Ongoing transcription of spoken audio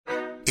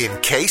In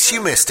Case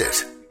You Missed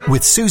It,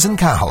 with Susan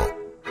Cahill.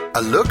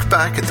 A look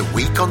back at the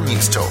week on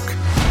News Talk.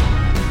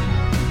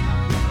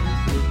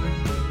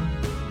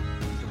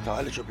 The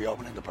toilet should be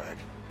open in the park.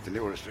 The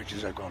new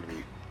restrictions are going to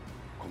be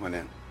coming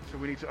in. So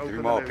we need to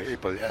open There'll be more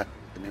people, yeah.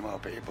 There'll be more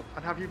people.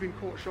 And have you been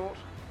caught short?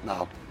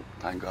 No,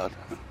 thank God.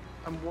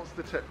 And what's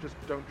the tip? Just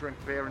don't drink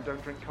beer and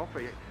don't drink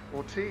coffee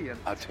or tea. And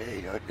I'll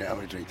tea, yeah, I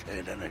would drink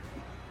tea, don't I?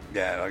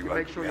 Yeah,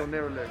 make sure you're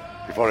near a loo.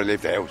 Before I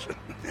leave the house,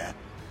 yeah.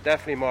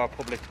 Definitely more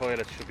public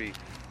toilets should be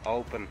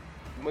open.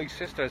 My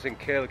sister's in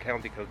Kill,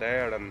 County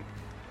Kildare, and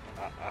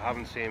I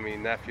haven't seen my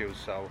nephews,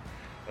 so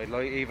I'd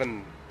like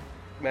even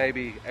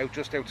maybe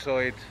just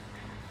outside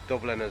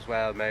Dublin as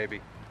well,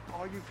 maybe.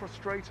 Are you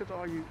frustrated?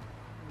 Are you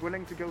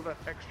willing to go that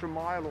extra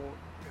mile, or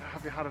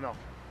have you had enough?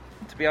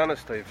 To be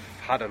honest, I've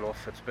had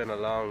enough. It's been a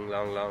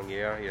long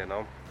year, you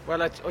know.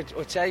 Well,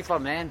 I'd say for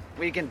men,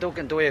 we can duck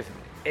and dive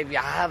if you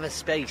have a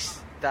space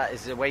that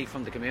is away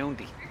from the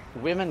community.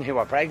 Women who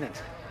are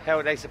pregnant, how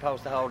are they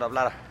supposed to hold a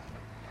bladder?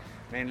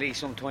 I mean, at least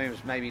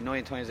sometimes, maybe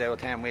 9 times out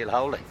of 10, we'll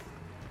hold it.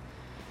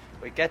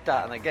 We get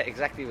that, and I get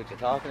exactly what you're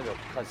talking about,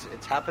 because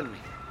it's happened to me.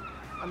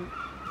 And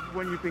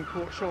when you've been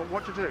caught short,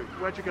 what do you do?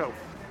 Where'd you go?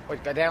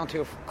 I'd go down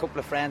to a couple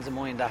of friends of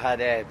mine that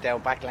had,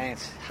 down back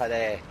lanes,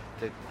 had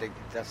the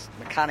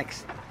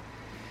mechanics.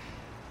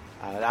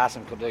 And I'd ask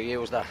them, could they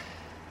use that?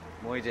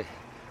 Mind you,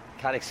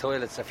 mechanics'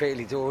 toilets are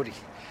fairly dirty.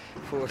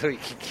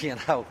 But, you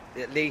know,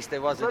 at least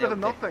there wasn't... Better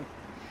than nothing.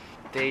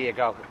 There you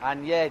go.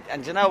 And yeah,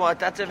 and you know what,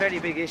 that's a very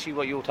big issue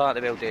what you talked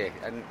about there.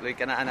 And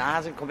like, and it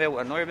hasn't come out,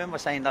 and I remember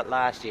saying that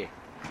last year.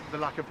 The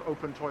lack of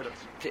open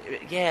toilets.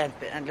 Yeah,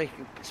 and like,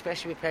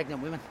 especially with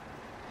pregnant women,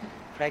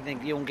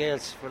 pregnant young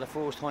girls for the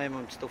first time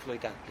and stuff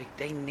like that. Like,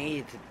 they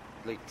need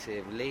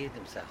to relieve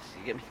themselves,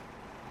 you get me?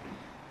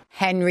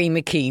 Henry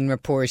McKean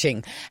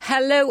reporting.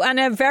 Hello and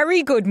a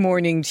very good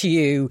morning to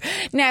you.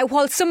 Now,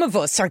 while some of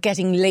us are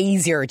getting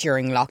lazier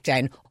during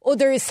lockdown,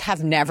 others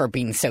have never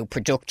been so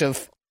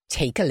productive.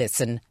 Take a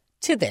listen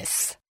to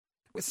this.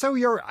 So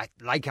you're,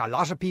 like a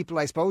lot of people,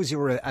 I suppose, you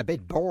were a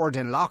bit bored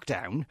in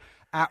lockdown.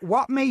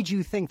 What made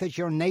you think that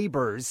your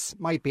neighbours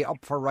might be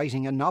up for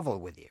writing a novel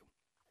with you?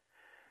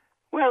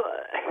 Well,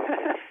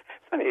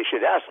 funny you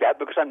should ask that,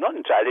 because I'm not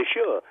entirely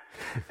sure.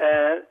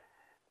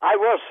 I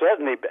was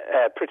certainly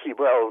pretty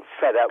well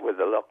fed up with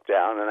the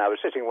lockdown, and I was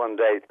sitting one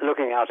day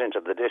looking out into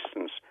the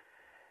distance,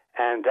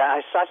 and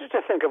I started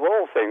to think of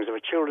all things of a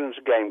children's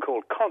game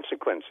called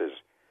Consequences,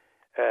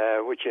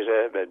 which is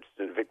a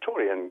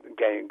Victorian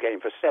game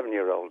for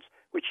 7-year-olds,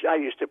 which I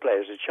used to play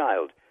as a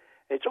child.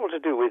 It's all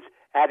to do with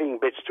adding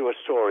bits to a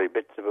story,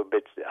 bits of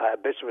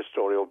a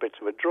story or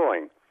bits of a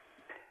drawing.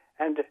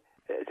 And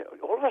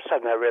all of a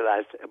sudden I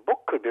realized a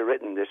book could be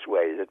written this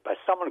way, that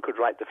someone could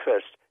write the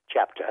first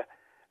chapter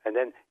and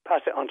then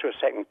pass it on to a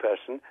second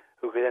person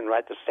who could then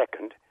write the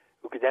second,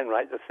 who could then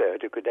write the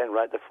third, who could then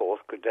write the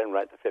fourth, could then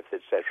write the fifth,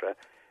 etc.,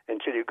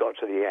 until you got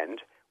to the end,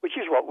 which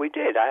is what we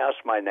did. I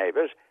asked my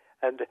neighbours,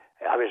 and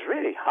I was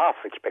really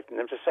half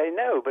expecting them to say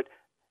no, but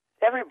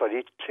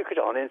everybody took it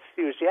on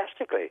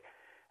enthusiastically.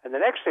 And the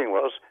next thing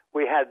was,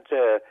 we had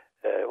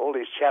all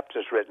these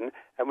chapters written,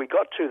 and we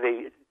got to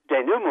the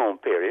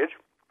denouement period,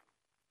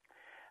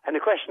 and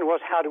the question was,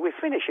 how do we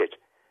finish it?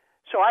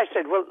 So I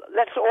said, well,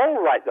 let's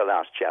all write the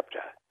last chapter,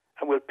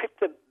 and we'll pick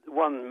the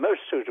one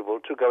most suitable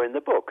to go in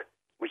the book,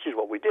 which is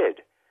what we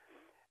did.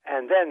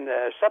 And then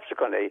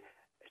subsequently,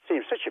 it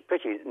seemed such a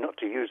pity not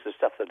to use the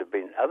stuff that had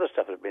been, other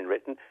stuff that had been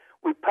written.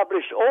 We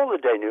published all the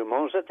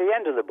denouements at the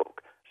end of the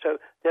book. So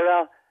there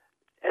are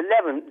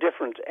 11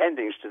 different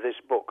endings to this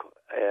book,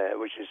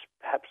 which is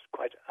perhaps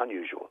quite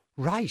unusual.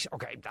 Right,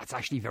 okay, that's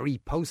actually very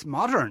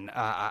postmodern,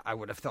 I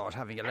would have thought,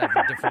 having 11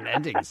 different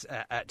endings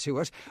to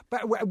it.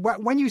 But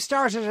when you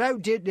started it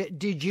out,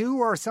 did you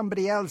or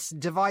somebody else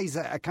devise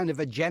a kind of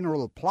a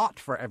general plot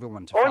for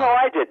everyone to follow? Oh, no,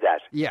 I did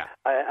that. Yeah.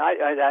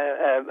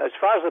 As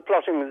far as the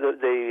plotting,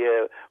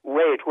 the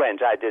way it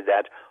went, I did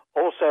that.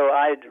 Also,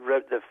 I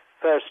wrote the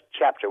first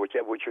chapter, which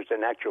was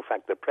in actual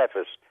fact the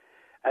preface,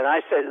 and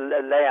I said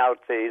lay out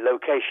the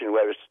location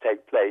where it was to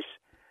take place,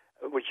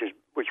 which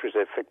was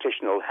a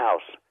fictional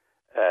house,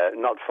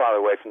 not far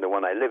away from the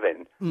one I live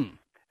in. Mm.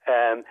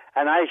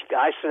 And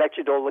I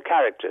selected all the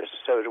characters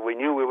so that we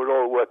knew we were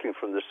all working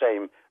from the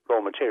same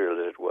raw material,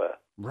 as it were.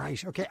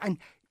 Right, okay. And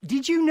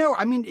did you know,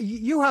 I mean,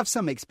 you have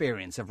some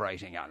experience of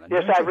writing, Alan.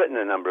 Yes, I've written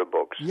a number of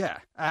books. Yeah.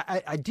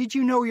 Did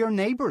you know your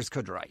neighbours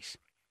could write?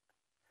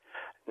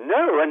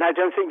 No, and I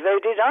don't think they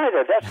did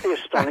either. That's the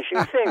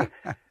astonishing thing.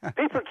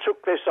 People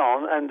took this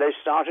on and they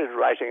started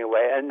writing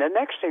away, and the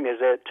next thing is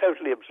they're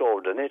totally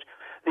absorbed in it.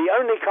 The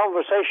only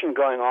conversation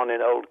going on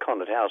in Old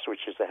Connaught House,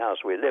 which is the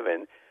house we live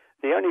in,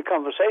 the only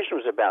conversation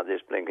was about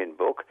this blinking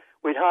book.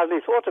 We'd hardly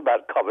thought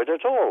about COVID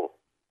at all.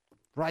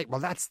 Right,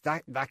 well,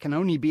 that can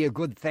only be a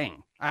good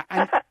thing.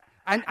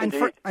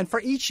 And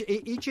for each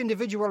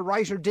individual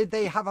writer, did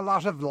they have a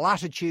lot of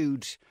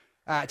latitude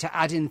to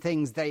add in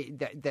things that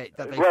they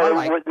felt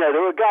like. No, they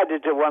were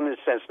guided to one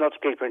sense, not to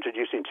keep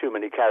introducing too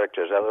many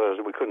characters, otherwise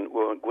we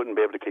wouldn't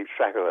be able to keep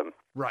track of them.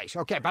 Right,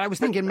 okay, but I was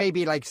thinking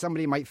maybe like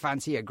somebody might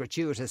fancy a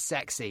gratuitous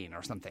sex scene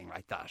or something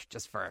like that,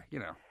 just for,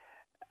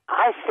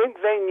 I think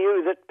they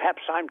knew that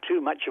perhaps I'm too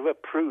much of a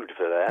prude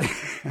for that.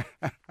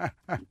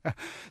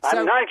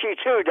 I'm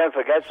 92, don't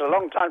forget. It's a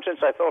long time since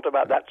I thought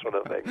about that sort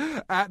of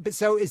thing. But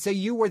so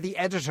you were the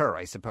editor,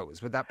 I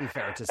suppose. Would that be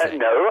fair to say?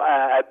 No,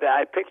 I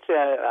picked.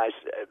 I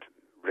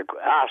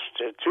asked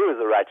two of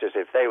the writers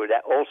if they would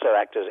also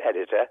act as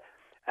editor,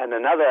 and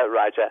another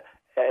writer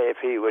if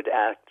he would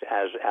act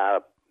as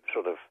our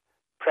sort of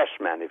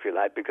pressman, if you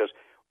like, because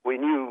we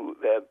knew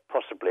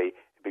possibly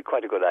it'd be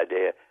quite a good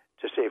idea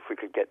to see if we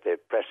could get the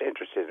press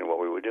interested in what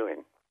we were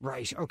doing.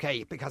 Right,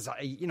 okay, because,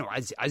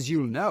 as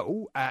you'll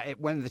know,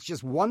 when it's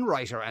just one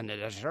writer and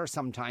an editor,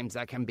 sometimes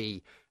that can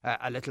be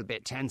a little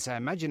bit tense. I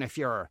imagine if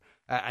you're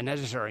an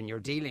editor and you're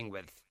dealing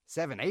with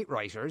 7-8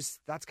 writers,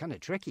 that's kind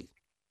of tricky.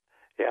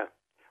 Yeah.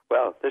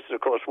 Well, this is,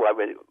 of course, why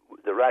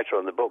the writer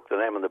on the book, the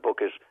name on the book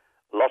is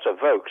Lot of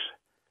Folks,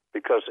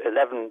 because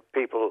 11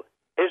 people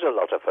is a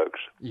lot of folks.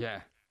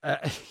 Yeah.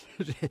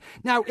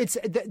 Now, it's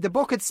the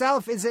book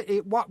itself. Is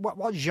it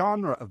what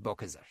genre of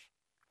book is it?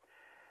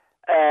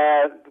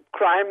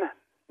 Crime,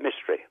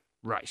 mystery.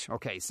 Right.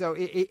 Okay. So,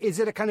 is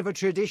it a kind of a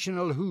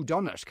traditional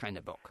whodunit kind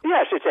of book?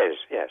 Yes, it is.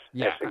 Yes,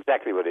 yeah. That's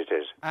exactly what it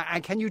is.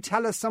 And can you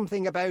tell us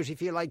something about,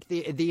 if you like,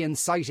 the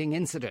inciting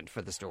incident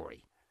for the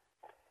story?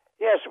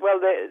 Yes.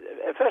 Well,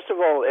 first of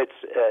all, it's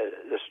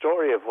the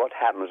story of what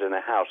happens in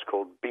a house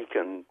called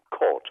Beacon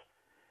Court,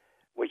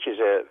 which is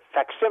a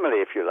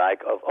facsimile, if you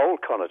like, of Old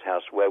Connaught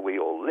House where we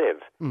all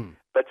live,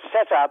 but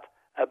set up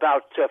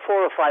about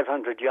 400 or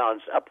 500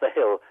 yards up the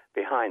hill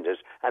behind us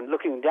and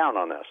looking down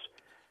on us.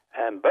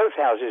 Both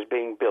houses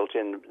being built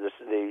in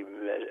the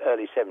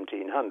early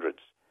 1700s,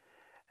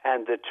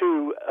 and the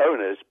two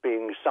owners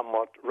being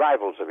somewhat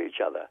rivals of each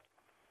other.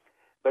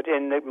 But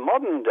in the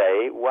modern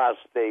day,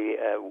 whilst the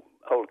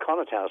Old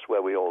Connaught House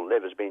where we all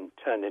live has been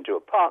turned into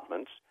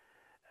apartments,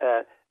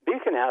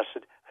 Beacon House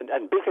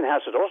and Beacon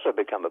House had also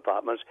become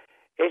apartments.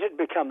 It had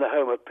become the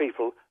home of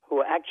people who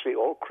were actually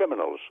all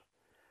criminals.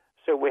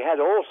 So we had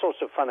all sorts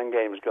of fun and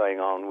games going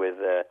on with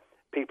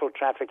people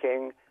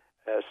trafficking,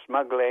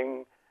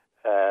 smuggling,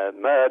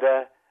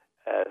 murder,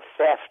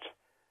 theft,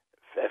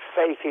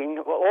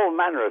 faking, all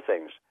manner of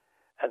things.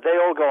 And they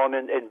all go on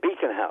in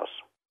Beacon House.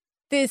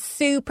 The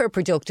super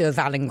productive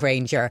Alan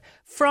Granger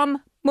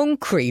from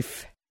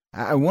Moncrief.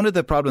 One of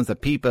the problems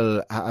that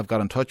people have got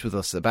in touch with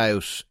us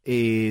about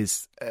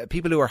is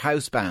people who are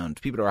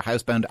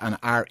housebound and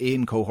are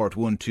in cohort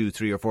 1, 2,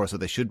 3 or 4, so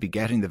they should be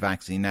getting the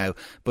vaccine now,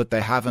 but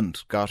they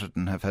haven't got it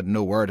and have had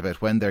no word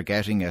about when they're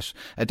getting it.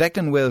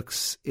 Declan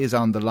Wilkes is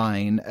on the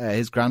line.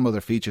 His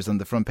grandmother features on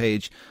the front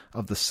page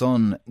of the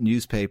Sun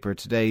newspaper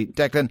today.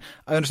 Declan,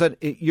 I understand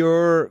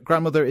your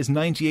grandmother is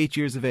 98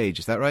 years of age,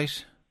 is that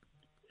right?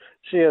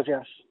 She is,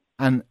 yes.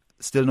 And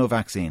still no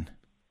vaccine?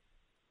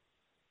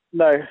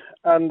 No,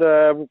 and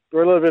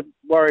we're a little bit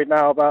worried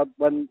now about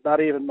when that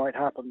even might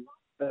happen.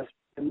 There's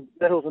been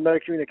little to no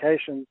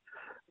communication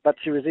that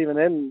she was even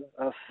in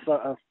a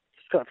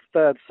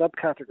third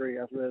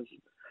subcategory as it is,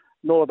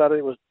 nor that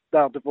it was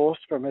now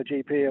divorced from her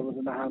GP and was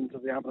in the hands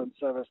of the ambulance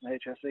service and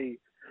HSE.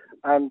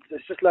 And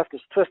it's just left us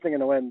twisting in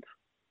the wind.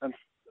 And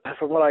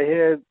from what I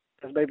hear,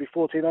 there's maybe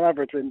 14 on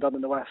average being done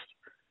in the West.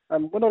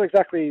 And we're not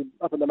exactly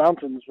up in the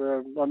mountains. We're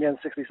on the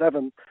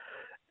N67.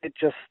 It's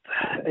just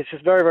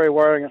very, very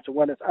worrying as to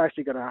when it's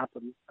actually going to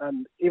happen.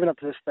 And even up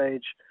to this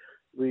stage,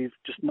 we've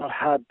just not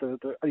had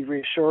any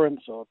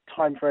reassurance or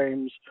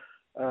timeframes.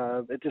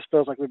 It just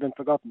feels like we've been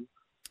forgotten.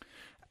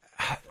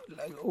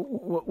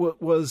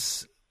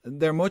 Was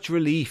there much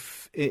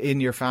relief in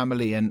your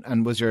family,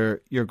 and was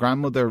your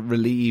grandmother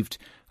relieved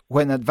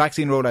when that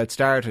vaccine rollout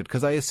started?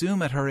 Because I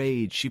assume at her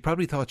age, she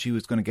probably thought she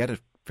was going to get it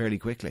fairly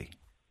quickly.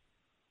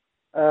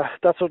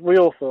 That's what we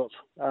all thought.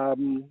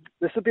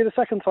 This would be the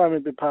second time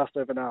we've been passed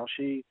over now.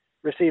 She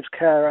receives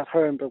care at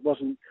home, but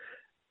wasn't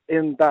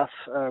in that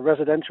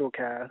residential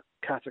care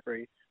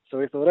category. So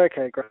we thought,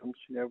 okay, grand,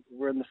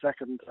 we're in the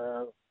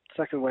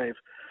second wave.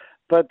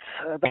 But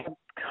that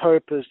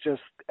hope has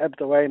just ebbed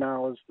away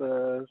now as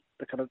the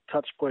kind of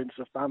touch points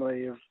of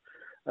family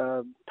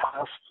have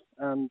passed,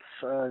 and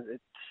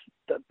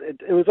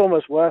it was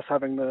almost worse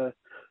having the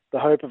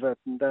hope of it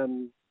and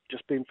then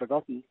just being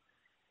forgotten.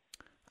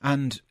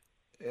 And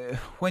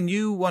when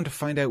you want to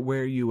find out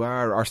where you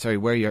are,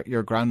 where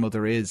your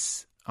grandmother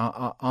is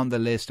on the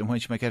list and when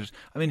she might get it,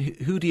 I mean,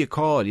 who do you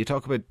call? You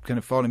talk about kind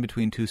of falling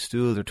between two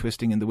stools or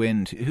twisting in the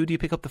wind. Who do you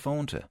pick up the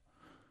phone to?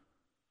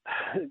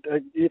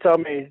 You tell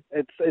me.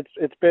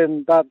 It's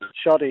been that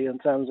shoddy in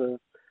terms of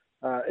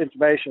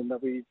information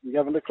that we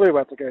haven't a clue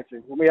where to go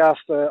to. When we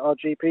asked our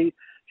GP,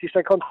 she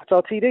said contact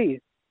our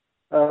TD.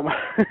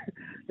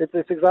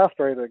 It's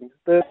exasperating.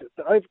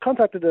 I've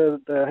contacted the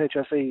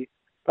HSE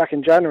back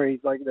in January,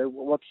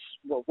 what's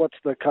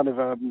the kind of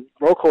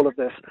roll call of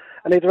this?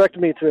 And they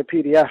directed me to a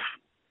PDF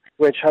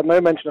which had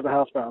no mention of the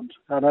housebound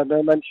and had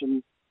no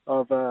mention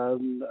of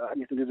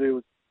anything to do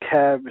with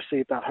care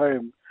received at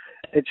home.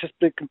 It's just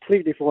been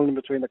completely fallen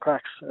between the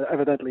cracks,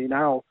 evidently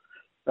now,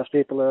 as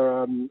people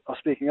are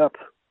speaking up.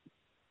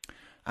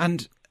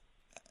 And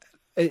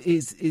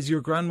is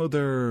your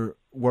grandmother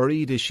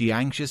worried? Is she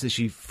anxious? Is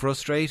she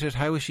frustrated?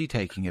 How is she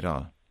taking it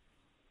all?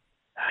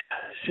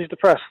 She's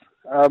depressed.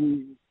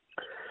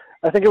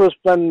 I think it was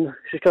when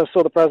she kind of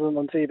saw the president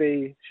on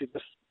TV, she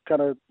just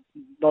kind of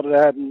nodded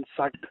her head and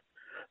sat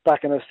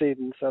back in her seat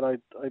and said,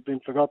 I'd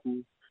been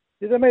forgotten.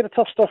 They made it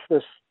tough stuff,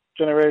 this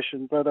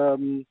generation, but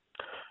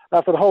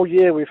after the whole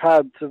year we've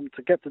had to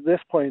get to this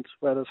point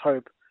where there's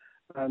hope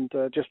and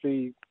just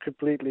be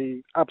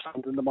completely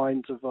absent in the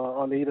minds of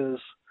our leaders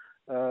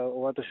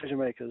or our decision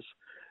makers,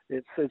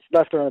 it's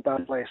left her in a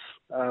bad place.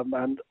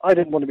 And I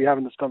didn't want to be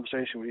having this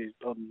conversation with you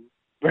on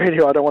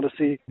radio. I don't want to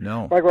see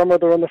my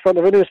grandmother on the front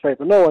of a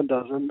newspaper. No one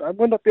does, and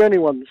we're not the only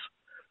ones,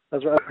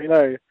 as we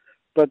know.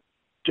 But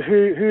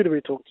who do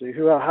we talk to?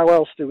 How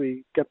else do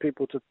we get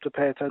people to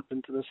pay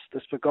attention to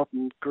this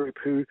forgotten group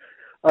who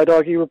I'd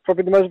argue are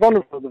probably the most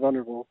vulnerable of the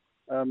vulnerable?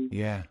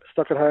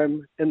 Stuck at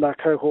home in that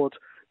cohort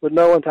with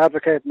no one to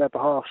advocate on their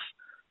behalf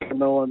and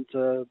no one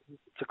to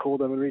call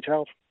them and reach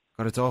out.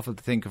 God, it's awful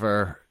to think of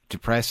her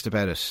depressed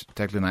about it,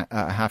 Declan,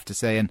 I have to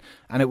say. And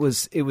it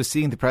was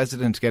seeing the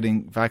president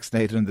getting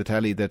vaccinated on the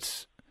telly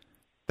that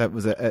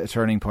was a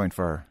turning point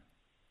for her.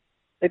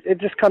 It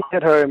just kind of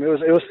hit home. It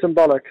was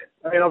symbolic.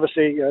 I mean,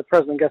 obviously, the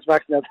president gets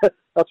vaccinated.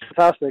 That's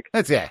fantastic.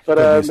 That's but,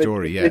 good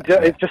story. It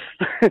just,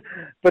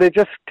 but it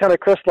just kind of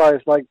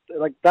crystallized like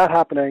that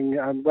happening.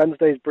 And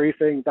Wednesday's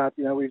briefing that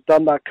we've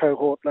done that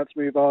cohort. Let's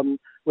move on,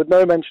 with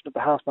no mention of the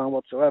housebound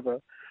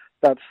whatsoever.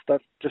 That's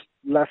just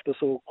left us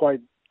all quite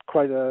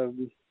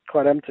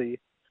empty.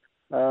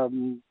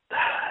 There's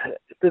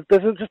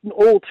just an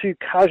all too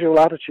casual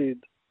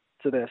attitude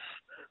to this.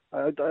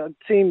 I've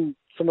seen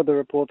some of the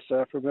reports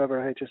from whoever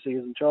HSE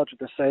is in charge of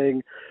this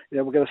saying,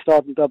 we're going to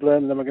start in Dublin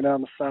and then we're going down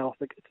the south.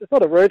 It's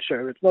not a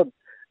roadshow. It's not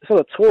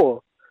a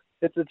tour.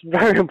 It's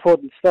very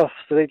important stuff.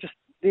 So they just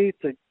need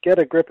to get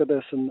a grip of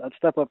this and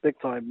step up big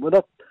time.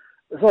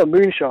 It's not a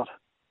moonshot.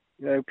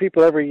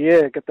 People every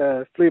year get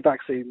their flu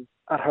vaccine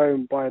at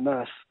home by a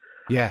nurse.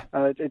 Yeah.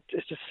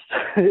 It's just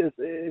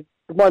it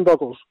mind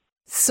boggles.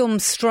 Some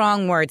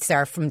strong words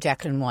there from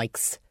Declan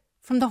Wykes.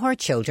 From the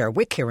Heart Shoulder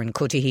with Kieran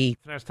Cuddihy.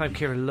 First time,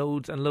 Kieran,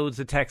 loads and loads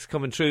of texts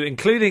coming through,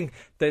 including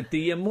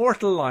the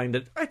immortal line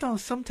that I don't know,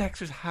 some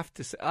texters have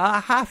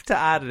to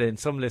add it in,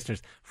 some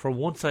listeners. For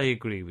once I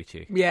agree with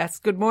you. Yes,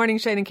 good morning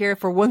Shane and Ciara.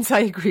 For once I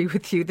agree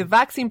with you. The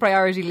vaccine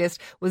priority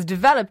list was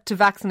developed to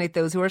vaccinate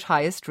those who are at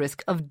highest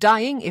risk of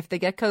dying if they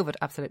get COVID.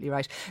 Absolutely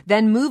right.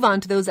 Then move on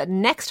to those at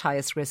next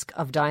highest risk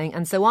of dying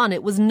and so on.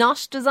 It was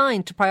not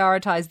designed to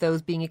prioritise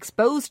those being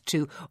exposed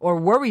to or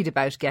worried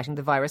about getting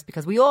the virus,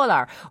 because we all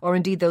are, or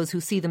indeed those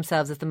who see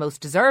themselves as the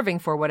most deserving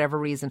for whatever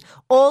reason.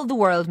 All the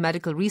world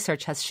medical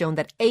research has shown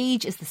that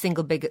age is the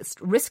single biggest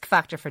risk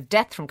factor for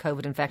death from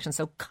COVID infection.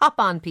 So cop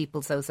on,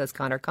 people, so says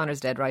Connor. Connor's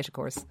dead right, of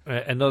course.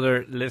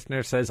 Another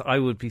listener says, I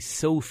would be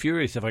so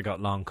furious if I got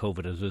long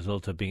COVID as a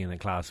result of being in a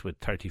class with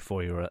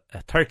 34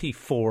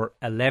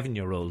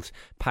 11-year-olds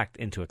packed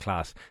into a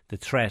class. The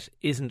threat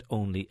isn't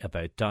only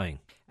about dying.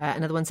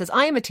 Another one says,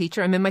 I am a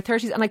teacher, I'm in my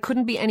 30s and I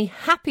couldn't be any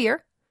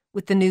happier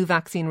with the new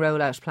vaccine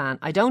rollout plan.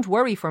 I don't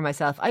worry for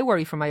myself, I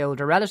worry for my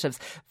older relatives.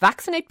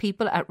 Vaccinate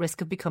people at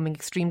risk of becoming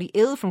extremely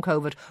ill from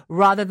COVID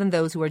rather than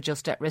those who are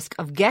just at risk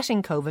of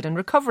getting COVID and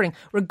recovering.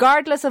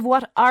 Regardless of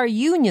what our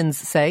unions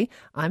say,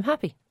 I'm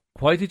happy.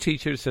 Why do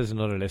teachers, says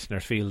another listener,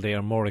 feel they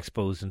are more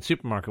exposed than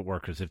supermarket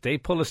workers? If they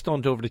pull a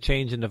stunt over the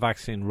change in the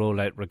vaccine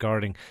rollout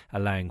regarding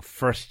allowing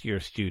first-year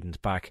students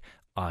back,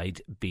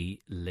 I'd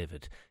be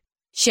livid.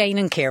 Shane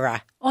and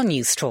Ciara on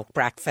News Talk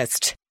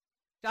Breakfast.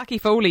 Jackie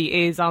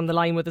Foley is on the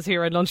line with us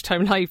here at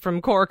Lunchtime Live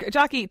from Cork.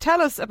 Jackie, tell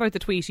us about the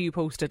tweet you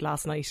posted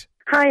last night.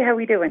 Hi, how are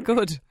we doing?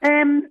 Good.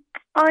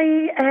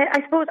 I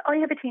suppose I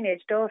have a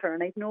teenage daughter,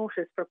 and I've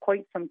noticed for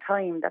quite some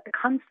time that the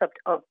concept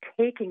of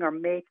taking or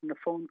making a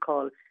phone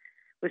call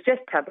was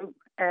just taboo.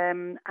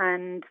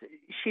 And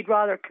she'd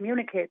rather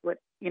communicate with,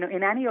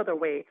 in any other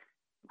way,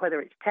 whether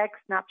it's text,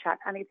 Snapchat,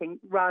 anything,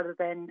 rather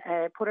than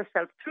put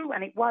herself through,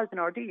 and it was an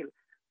ordeal,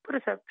 put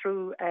herself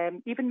through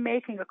even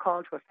making a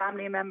call to a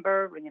family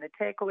member, ringing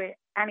a takeaway,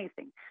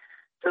 anything.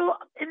 So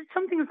it's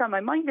something that's on my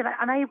mind, and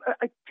I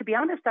to be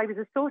honest, I was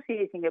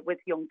associating it with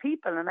young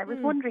people, and I was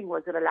wondering,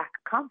 was it a lack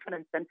of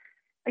confidence? And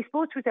I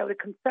suppose it was out of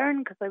concern,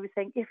 because I was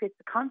saying, if it's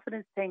a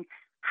confidence thing,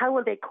 how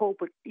will they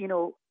cope with,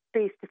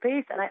 face to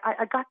face? And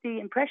I got the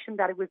impression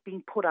that it was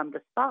being put on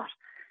the spot.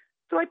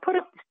 So I put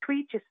up this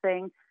tweet just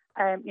saying,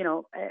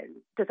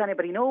 does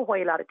anybody know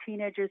why a lot of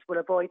teenagers will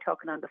avoid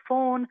talking on the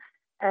phone?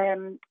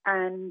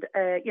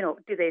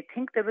 Do they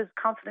think there was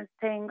a confidence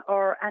thing,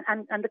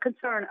 and the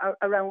concern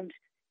around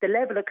the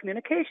level of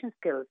communication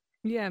skills?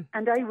 Yeah.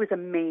 And I was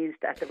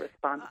amazed at the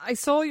response. I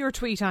saw your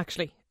tweet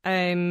actually,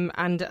 and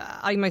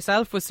I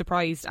myself was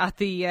surprised at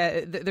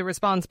the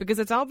response, because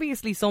it's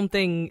obviously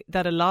something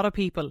that a lot of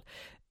people,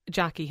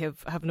 Jackie,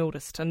 have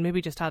noticed and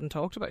maybe just hadn't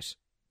talked about.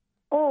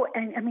 Oh,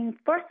 and I mean,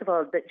 first of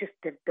all,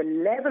 the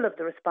level of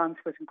the response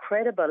was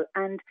incredible.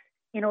 And,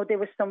 there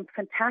were some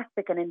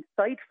fantastic and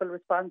insightful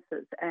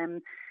responses.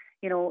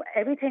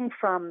 Everything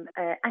from,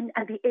 and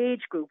the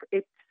age group,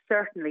 it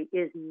certainly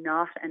is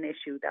not an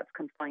issue that's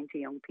confined to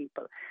young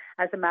people.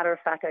 As a matter of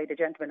fact, I had a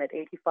gentleman at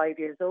 85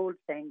 years old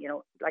saying,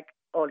 like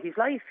all his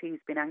life, he's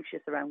been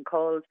anxious around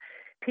calls.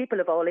 People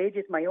of all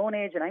ages, my own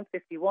age, and I'm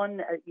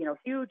 51,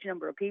 huge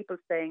number of people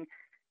saying,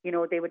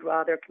 they would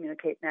rather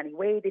communicate in any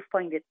way. They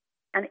find it,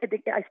 and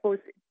I suppose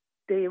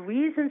the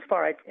reasons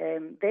for it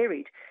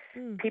varied.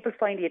 People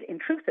find it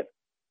intrusive.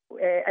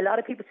 A lot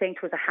of people saying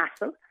it was a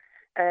hassle,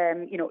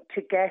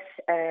 to get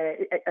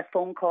a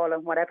phone call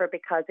and whatever,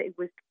 because it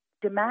was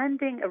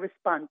demanding a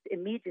response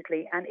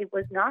immediately, and it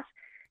was not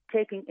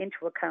taking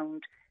into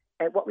account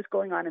what was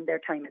going on in their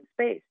time and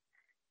space.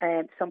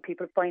 Some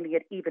people finding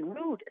it even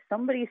rude.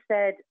 Somebody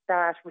said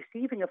that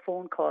receiving a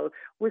phone call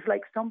was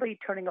like somebody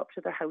turning up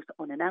to their house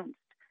unannounced,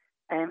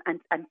 and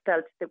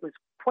felt it was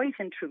quite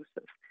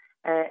intrusive.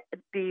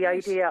 The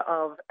idea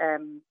of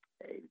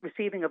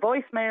receiving a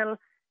voicemail,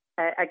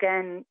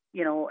 again,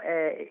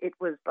 it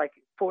was like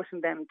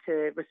forcing them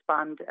to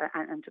respond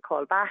and to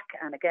call back.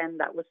 And again,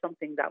 that was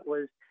something that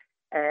was,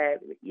 a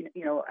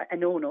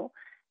no-no.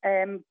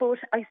 But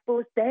I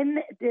suppose then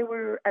there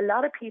were a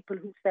lot of people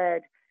who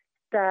said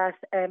that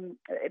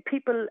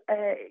people,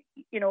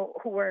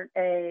 who were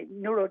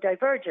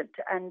neurodivergent,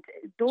 and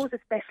those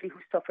especially who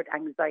suffered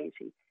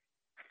anxiety,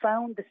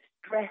 found the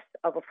stress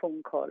of a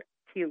phone call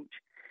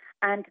huge.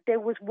 And there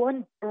was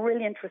one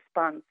brilliant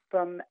response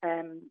from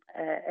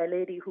a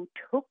lady who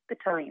took the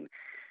time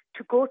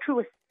to go through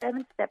a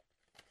 7-step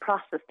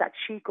process that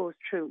she goes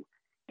through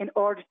in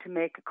order to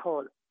make a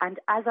call. And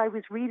as I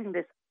was reading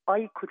this,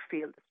 I could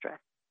feel the stress.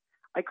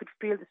 I could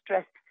feel the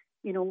stress,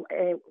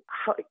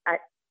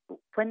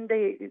 when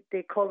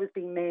the call was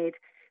being made,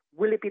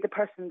 will it be the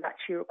person that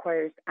she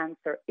requires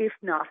answer? If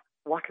not,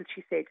 what will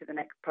she say to the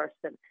next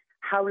person?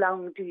 How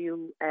long do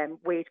you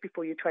wait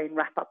before you try and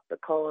wrap up the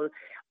call?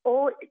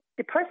 Or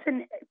the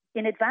person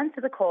in advance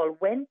of the call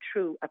went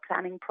through a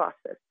planning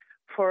process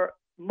for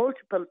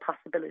multiple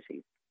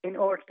possibilities in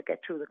order to get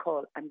through the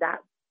call. And that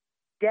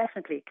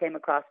definitely came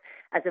across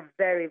as a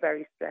very,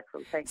 very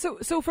stressful thing.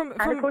 So from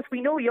of course,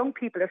 we know young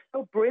people are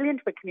so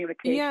brilliant with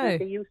communication. Yeah.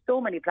 They use so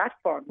many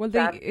platforms. Well,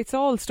 it's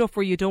all stuff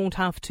where you don't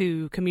have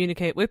to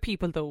communicate with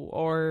people, though,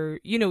 or,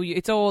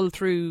 it's all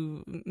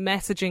through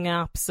messaging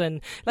apps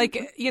and,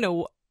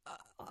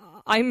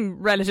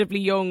 I'm relatively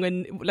young,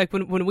 and like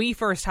when we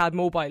first had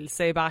mobiles,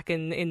 say back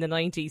in the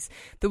 90s,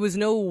 there was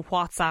no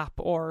WhatsApp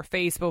or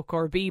Facebook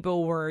or Bebo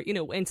or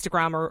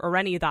Instagram or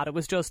any of that. It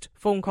was just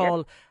phone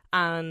call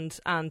and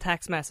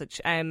text message.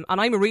 And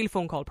I'm a real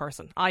phone call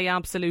person. I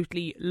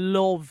absolutely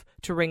love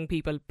to ring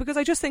people because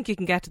I just think you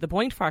can get to the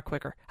point far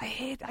quicker. I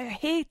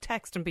hate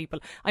texting people.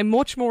 I'm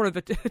much more of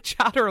a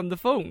chatter on the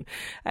phone.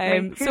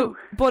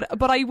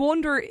 But I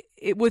wonder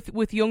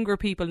with younger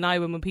people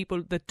now, and when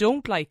people that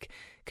don't like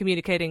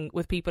communicating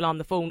with people on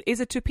the phone, is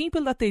it to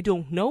people that they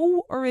don't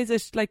know, or is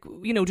it like,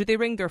 do they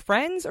ring their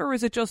friends, or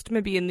is it just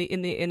maybe in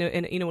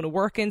a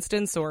work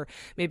instance, or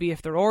maybe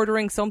if they're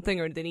ordering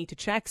something or they need to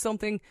check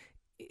something?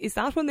 Is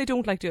that when they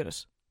don't like doing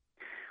it?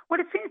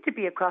 Well, it seems to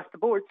be across the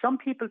board. Some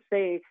people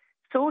say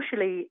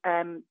socially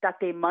that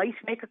they might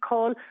make a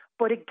call,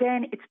 but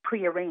again, it's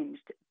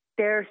prearranged.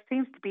 There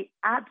seems to be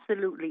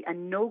absolutely a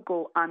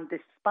no-go on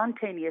this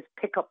spontaneous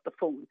pick up the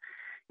phone.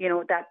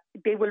 That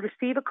they will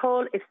receive a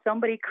call if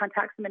somebody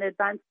contacts them in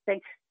advance saying,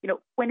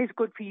 when is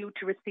good for you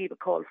to receive a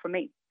call from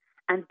me?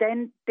 And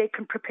then they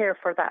can prepare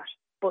for that.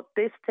 But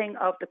this thing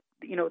of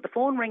the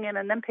phone ringing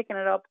and then picking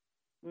it up,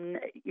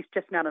 is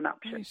just not an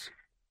option. Right.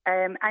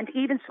 And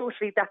even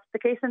socially, that's the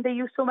case. And they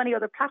use so many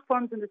other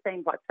platforms in the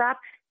same WhatsApp.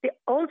 They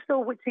also,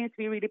 what seems to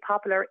be really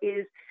popular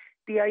is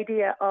the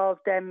idea of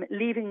them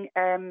leaving,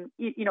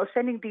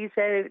 sending these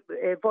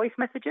voice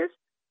messages.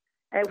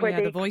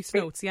 The voice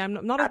notes. Yeah,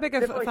 I'm not as big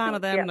a fan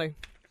of them now.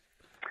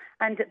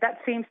 And that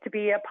seems to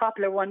be a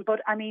popular one.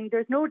 But, I mean,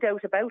 there's no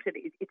doubt about it.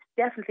 It's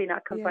definitely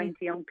not confined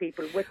to young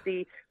people with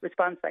the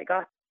response I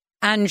got.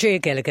 Andrea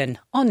Gilligan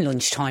on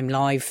Lunchtime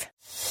Live.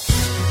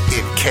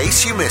 In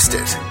case you missed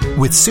it,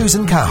 with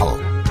Susan Cahill,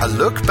 a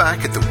look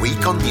back at the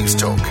week on News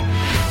Talk.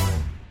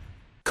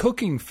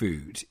 Cooking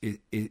food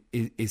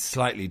is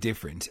slightly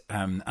different,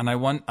 and I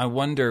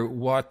wonder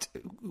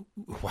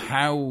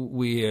how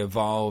we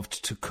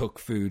evolved to cook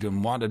food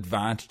and what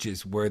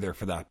advantages were there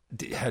for that.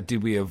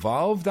 Did we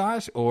evolve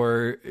that,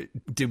 or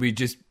did we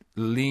just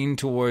lean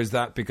towards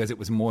that because it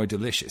was more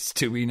delicious?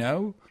 Do we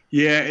know?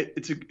 Yeah,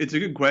 it's a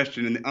good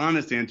question, and the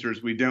honest answer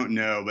is we don't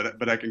know.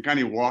 But I can kind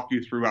of walk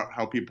you through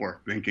how people are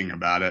thinking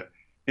about it.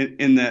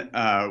 In that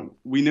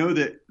we know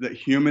that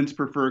humans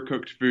prefer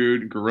cooked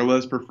food,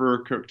 gorillas prefer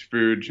cooked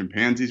food,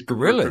 chimpanzees prefer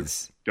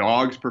gorillas,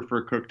 dogs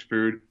prefer cooked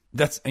food.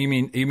 That's you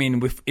mean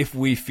if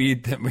we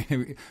feed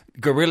them,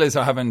 gorillas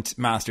haven't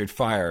mastered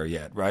fire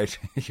yet, right?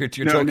 You're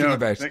talking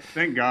about.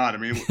 Thank God. I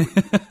mean,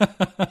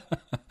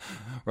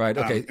 right.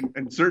 Okay.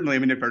 And certainly, I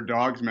mean, if our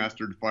dogs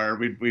mastered fire,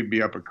 we'd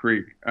be up a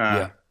creek.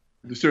 Yeah.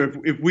 So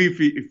if we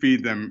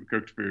feed them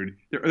cooked food,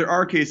 there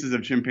are cases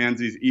of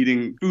chimpanzees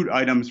eating food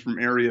items from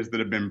areas that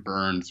have been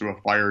burned. So a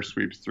fire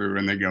sweeps through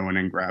and they go in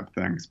and grab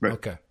things.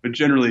 But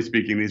generally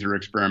speaking, these are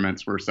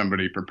experiments where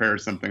somebody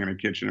prepares something in a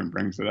kitchen and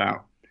brings it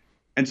out.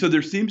 And so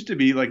there seems to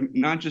be, like,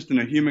 not just in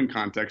a human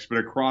context, but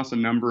across a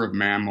number of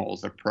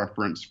mammals, a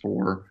preference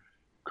for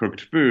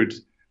cooked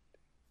foods.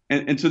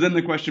 And so then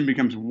the question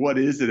becomes, what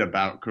is it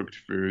about cooked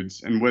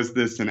foods? And was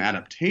this an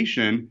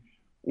adaptation?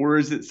 Or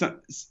is it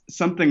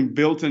something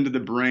built into the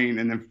brain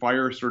and then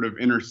fire sort of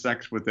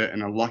intersects with it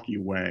in a lucky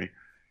way?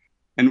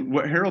 And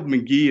what Harold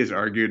McGee has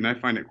argued, and I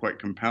find it quite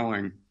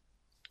compelling,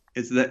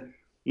 is that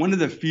one of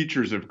the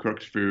features of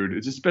cooked food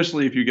is,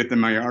 especially if you get the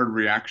Maillard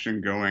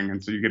reaction going,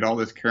 and so you get all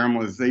this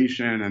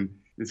caramelization and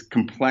this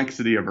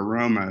complexity of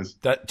aromas.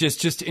 That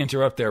just to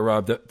interrupt there,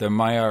 Rob, the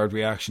Maillard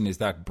reaction is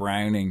that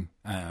browning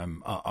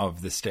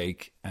of the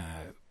steak,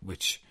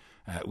 which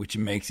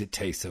makes it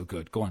taste so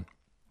good. Go on.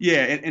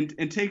 Yeah,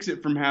 and takes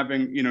it from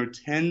having,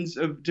 tens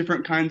of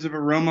different kinds of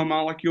aroma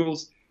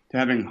molecules to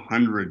having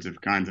hundreds of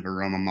kinds of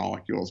aroma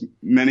molecules,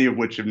 many of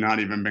which have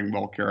not even been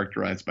well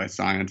characterized by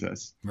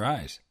scientists.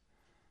 Right.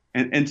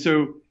 And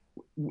so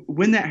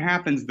when that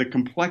happens, the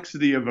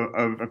complexity of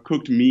a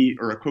cooked meat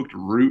or a cooked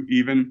root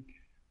even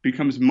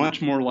becomes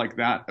much more like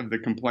that of the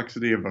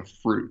complexity of a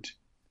fruit.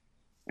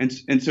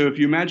 And so if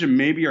you imagine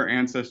maybe our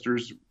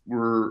ancestors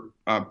were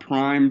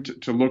primed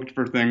to look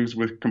for things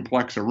with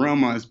complex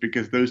aromas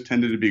because those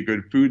tended to be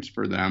good foods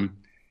for them.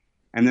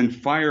 And then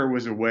fire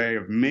was a way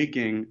of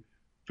making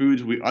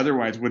foods we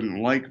otherwise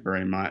wouldn't like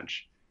very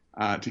much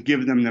to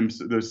give them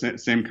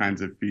those same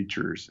kinds of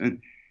features.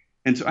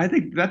 And so I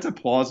think that's a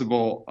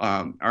plausible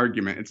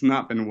argument. It's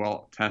not been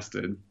well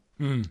tested.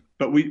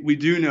 But we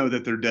do know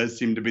that there does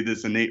seem to be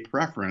this innate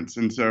preference.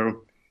 And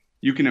so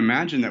you can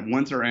imagine that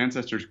once our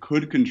ancestors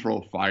could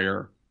control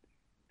fire,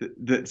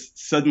 that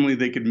suddenly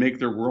they could make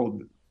their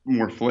world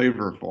more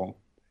flavorful.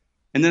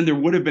 And then there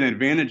would have been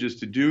advantages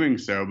to doing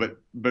so.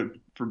 But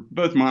for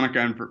both Monica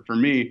and for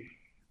me,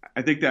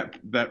 I think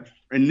that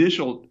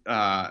initial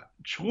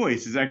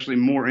choice is actually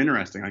more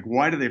interesting. Like,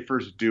 why do they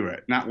first do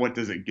it? Not what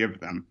does it give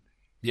them?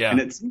 Yeah. And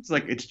it seems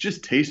like it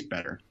just tastes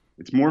better.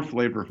 It's more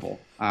flavorful.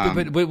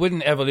 But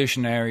wouldn't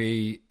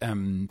evolutionary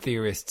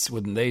theorists,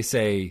 wouldn't they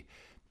say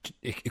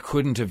it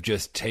couldn't have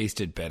just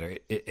tasted better?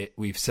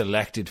 We've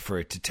selected for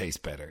it to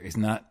taste better.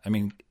 Isn't that,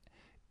 doesn't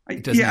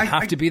it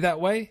have to be that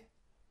way?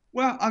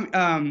 Well,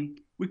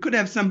 we could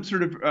have some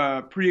sort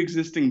of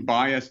pre-existing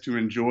bias to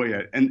enjoy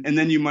it. And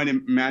then you might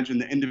imagine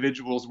the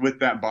individuals with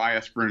that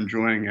bias for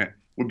enjoying it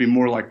would be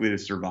more likely to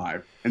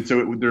survive. And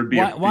so there'd be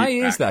why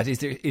is that?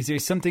 Is there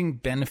something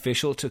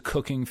beneficial to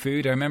cooking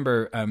food? I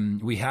remember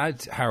we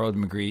had Harold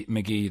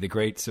McGee, the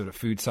great sort of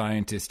food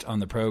scientist, on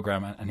the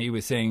program, and he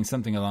was saying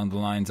something along the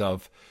lines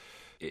of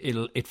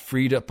it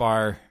freed up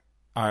our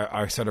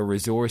sort of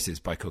resources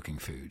by cooking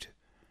food.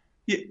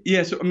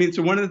 Yeah. So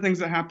one of the things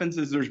that happens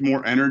is there's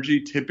more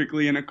energy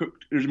typically in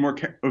there's more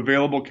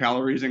available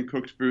calories in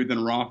cooked food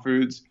than raw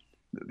foods.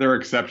 There are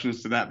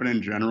exceptions to that, but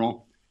in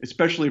general,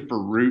 especially for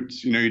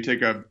roots, you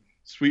take a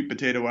sweet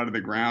potato out of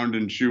the ground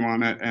and chew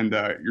on it, and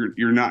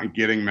you're not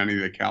getting many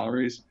of the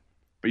calories.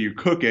 But you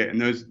cook it, and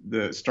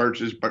the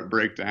starches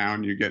break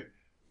down. You get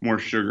more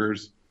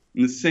sugars,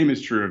 and the same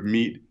is true of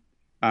meat.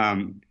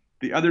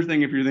 The other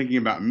thing, if you're thinking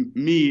about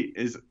meat,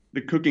 is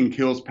the cooking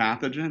kills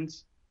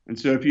pathogens. And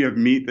so if you have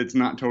meat that's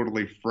not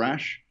totally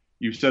fresh,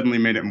 you've suddenly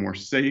made it more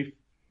safe.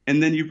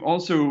 And then you've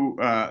also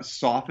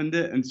softened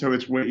it, and so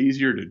it's way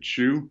easier to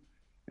chew.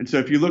 And so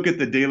if you look at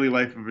the daily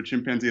life of a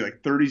chimpanzee,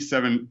 like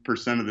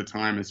 37% of the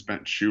time is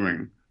spent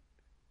chewing.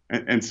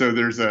 And so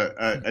there's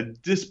a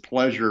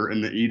displeasure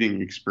in the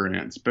eating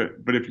experience. But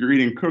if you're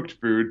eating cooked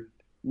food,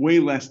 way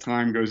less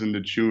time goes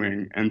into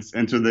chewing. And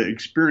so the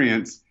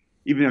experience,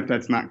 even if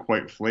that's not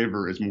quite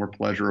flavor, is more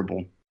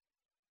pleasurable.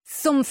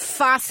 Some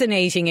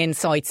fascinating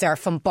insights there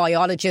from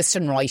biologist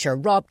and writer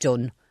Rob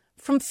Dunn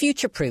from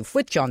Future Proof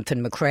with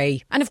Jonathan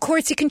McRae. And of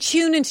course, you can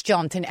tune into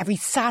Jonathan every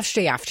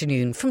Saturday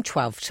afternoon from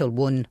 12 till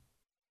 1.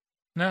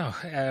 Now,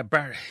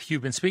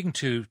 you've been speaking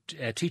to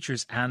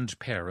teachers and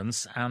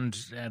parents, and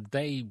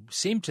they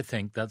seem to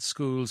think that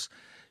schools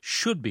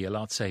should be a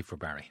lot safer,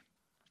 Barry.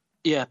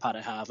 Yeah, Pat,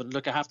 I have. And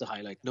look, I have to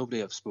highlight,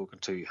 nobody I've spoken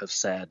to have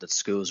said that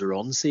schools are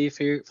unsafe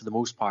here. For the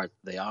most part,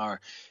 they are.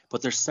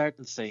 But there's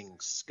certain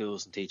things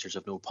schools and teachers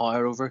have no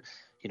power over.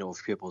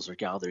 If pupils are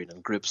gathering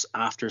in groups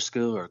after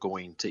school or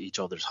going to each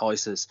other's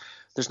houses,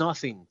 there's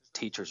nothing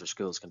teachers or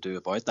schools can do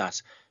about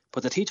that.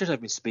 But the teachers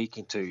I've been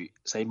speaking to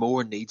say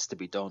more needs to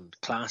be done.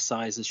 Class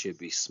sizes should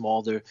be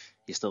smaller.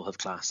 You still have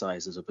class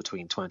sizes of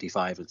between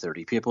 25 and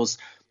 30 pupils.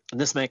 And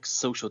this makes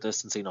social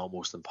distancing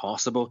almost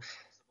impossible.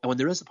 And when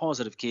there is a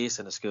positive case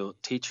in a school,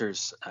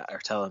 teachers are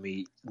telling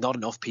me not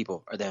enough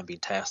people are then being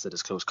tested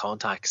as close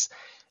contacts.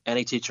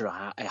 Any teacher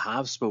I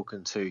have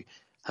spoken to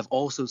have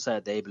also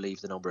said they believe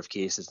the number of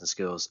cases in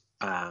schools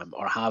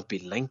or have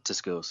been linked to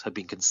schools have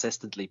been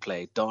consistently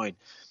played down.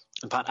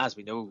 And Pat, as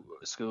we know,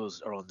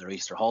 schools are on their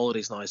Easter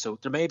holidays now, so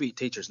there may be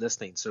teachers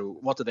listening. So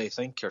what do they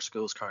think? Are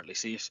schools currently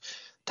safe?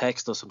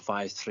 Text us on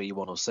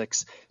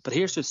 53106. But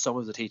here's just some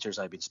of the teachers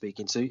I've been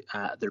speaking to.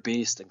 They're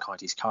based in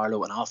counties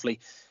Carlow and Offaly,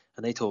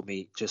 and they told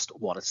me just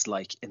what it's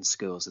like in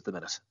schools at the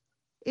minute.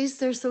 Is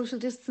there social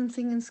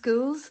distancing in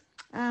schools?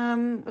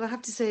 Well, I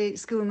have to say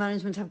school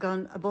management have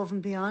gone above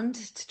and beyond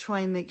to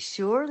try and make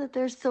sure that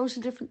there's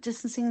social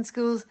distancing in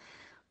schools,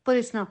 but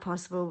it's not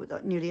possible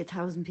with nearly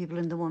 1,000 people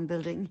in the one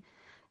building.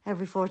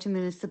 Every 40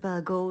 minutes the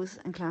bell goes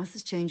and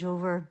classes change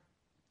over,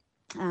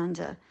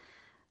 and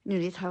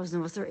nearly 1,000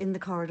 of us are in the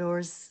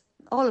corridors,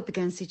 all up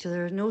against each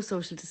other, no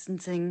social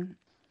distancing.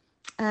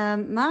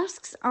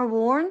 Masks are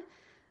worn,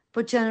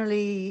 but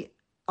generally,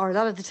 or a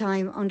lot of the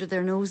time, under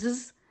their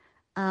noses.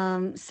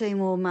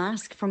 Same old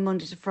mask from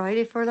Monday to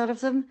Friday for a lot of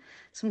them.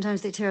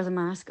 Sometimes they tear the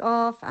mask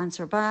off,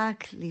 answer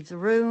back, leave the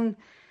room.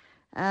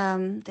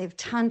 They have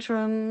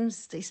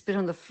tantrums, they spit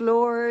on the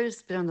floors,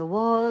 spit on the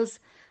walls,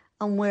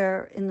 and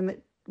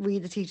we,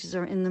 the teachers,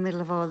 are in the middle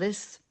of all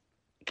this.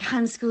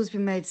 Can schools be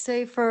made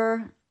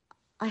safer?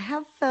 I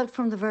have felt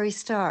from the very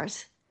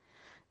start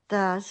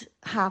that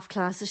half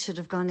classes should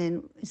have gone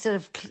in. Instead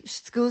of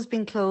schools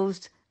being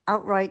closed,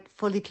 outright,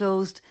 fully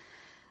closed,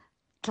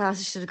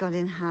 classes should have gone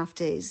in half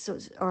days,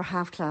 or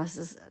half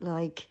classes,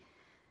 like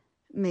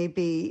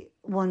maybe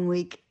 1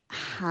 week,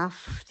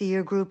 half the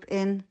year group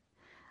in,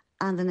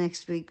 and the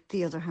next week,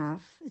 the other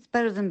half. It's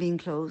better than being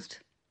closed.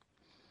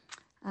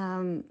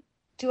 Do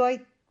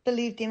I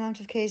believe the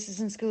amount of cases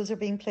in schools are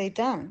being played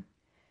down?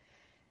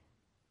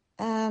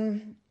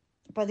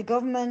 By the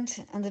government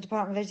and the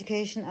Department of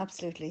Education,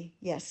 absolutely,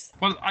 yes.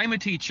 Well, I'm a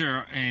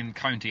teacher in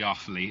County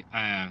Offaly,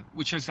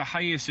 which has the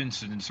highest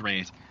incidence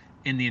rate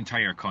in the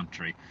entire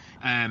country.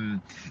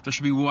 There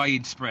should be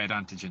widespread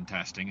antigen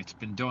testing. It's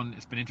been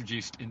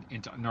introduced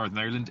into Northern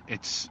Ireland.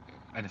 It's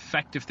an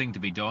effective thing to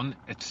be done.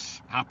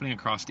 It's happening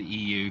across the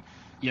EU,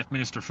 yet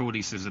Minister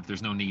Foley says that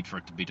there's no need for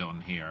it to be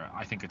done here.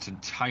 I think it's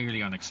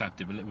entirely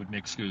unacceptable. It would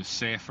make schools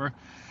safer.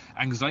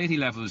 Anxiety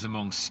levels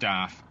among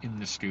staff in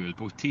the school,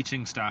 both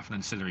teaching staff and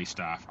ancillary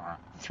staff, are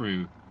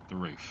through the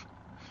roof.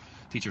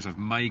 Teachers have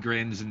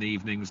migraines in the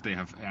evenings, they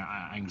have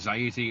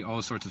anxiety,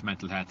 all sorts of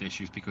mental health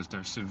issues, because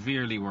they're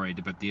severely worried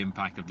about the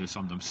impact of this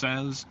on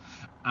themselves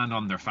and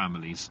on their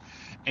families.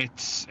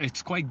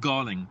 It's quite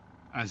galling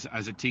as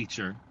a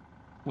teacher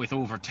with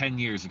over 10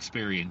 years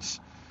experience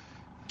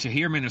to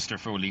hear Minister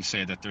Foley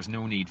say that there's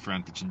no need for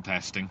antigen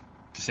testing,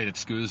 to say that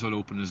schools will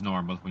open as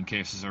normal when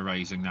cases are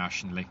rising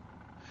nationally,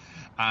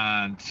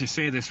 and to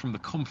say this from the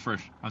comfort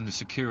and the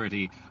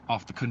security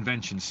of the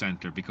convention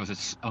centre, because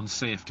it's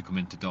unsafe to come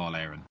into Dáil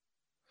Éireann.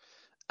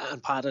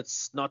 And Pat,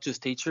 it's not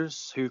just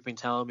teachers who've been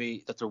telling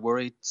me that they're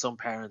worried. Some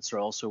parents are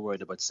also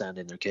worried about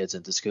sending their kids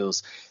into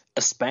schools,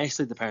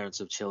 especially the parents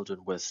of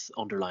children with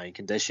underlying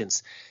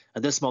conditions.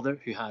 And this mother,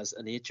 who has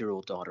an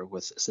 8-year-old daughter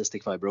with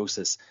cystic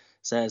fibrosis,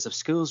 says if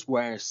schools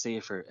were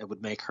safer, it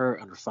would make her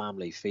and her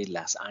family feel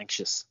less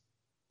anxious.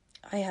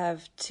 I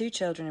have 2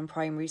 children in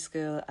primary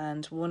school,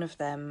 and one of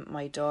them,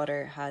 my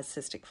daughter, has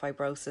cystic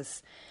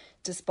fibrosis.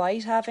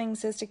 Despite having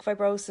cystic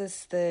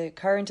fibrosis, the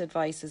current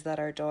advice is that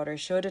our daughter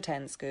should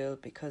attend school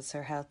because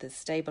her health is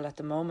stable at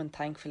the moment,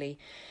 thankfully,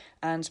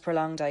 and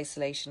prolonged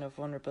isolation of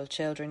vulnerable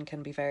children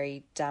can be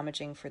very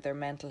damaging for their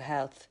mental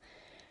health.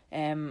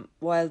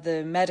 While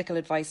the medical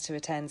advice to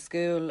attend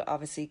school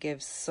obviously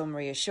gives some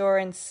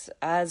reassurance,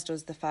 as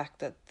does the fact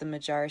that the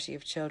majority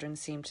of children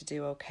seem to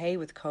do okay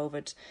with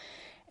COVID.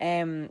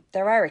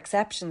 There are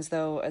exceptions,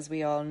 though, as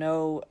we all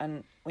know,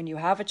 and when you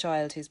have a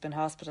child who's been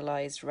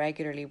hospitalised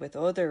regularly with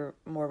other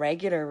more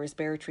regular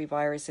respiratory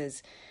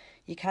viruses,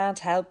 you can't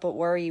help but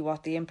worry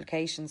what the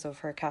implications of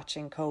her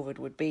catching COVID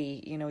would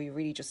be. You know, you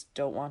really just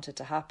don't want it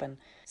to happen.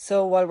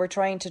 So while we're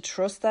trying to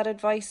trust that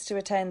advice to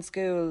attend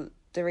school,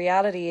 the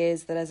reality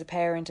is that as a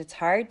parent, it's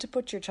hard to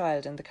put your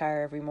child in the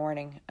car every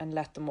morning and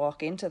let them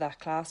walk into that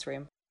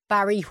classroom.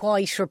 Barry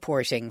White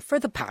reporting for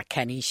the Pat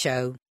Kenny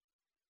Show.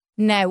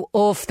 Now,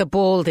 Off the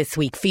Ball this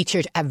week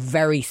featured a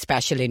very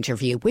special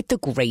interview with the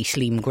great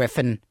Liam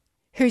Griffin.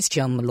 Here's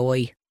John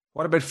Malloy.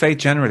 What about faith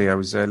generally? I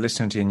was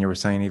listening to you and you were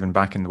saying even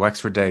back in the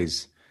Wexford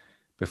days,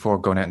 before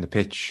going out on the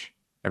pitch,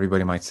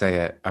 everybody might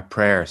say a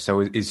prayer. So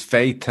is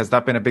faith, has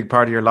that been a big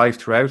part of your life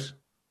throughout?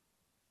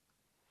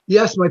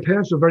 Yes, my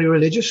parents were very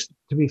religious,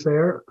 to be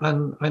fair,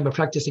 and I'm a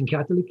practicing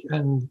Catholic,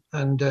 and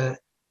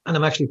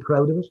I'm actually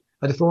proud of it.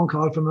 I had a phone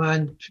call from a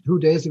man 2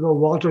 days ago,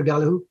 Walter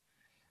Gallagher,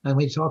 and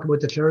we talk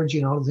about the clergy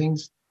and all the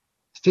things.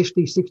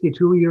 50,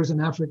 62 years in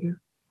Africa,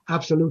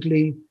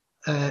 absolutely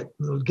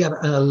get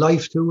a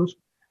life to it.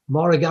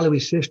 Maura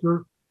Galloway's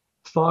sister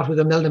fought with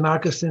Imelda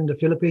Marcos in the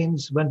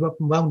Philippines, went up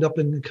and wound up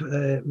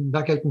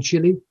back out in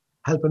Chile,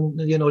 helping,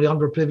 the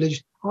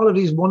underprivileged. All of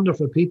these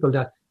wonderful people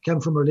that came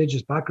from a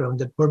religious background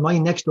that were my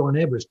next door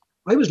neighbours.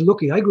 I was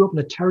lucky. I grew up in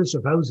a terrace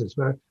of houses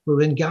where we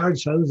were in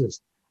guards' houses.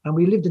 And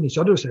we lived in each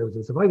other's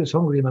houses. If I was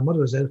hungry and my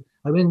mother was out,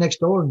 I went next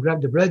door and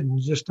grabbed the bread and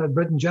just had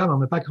bread and jam on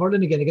my back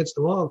hurling again against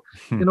the wall.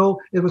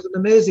 It was an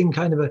amazing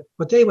kind of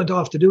but they went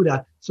off to do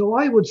that. So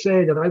I would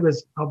say that I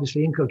was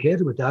obviously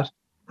inculcated with that.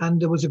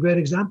 and it was a great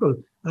example.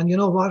 And you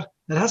know what?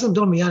 It hasn't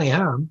done me any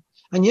harm.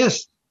 And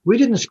yes, we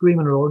didn't scream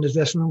and roar in the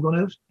dressing room going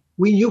out.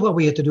 We knew what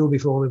we had to do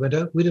before we went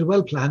out. We did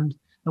well planned.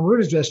 And we were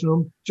in the dressing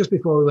room just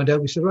before we went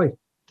out. We said, right,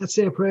 let's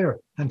say a prayer.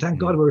 And thank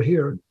God we're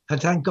here.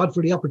 And thank God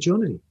for the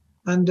opportunity.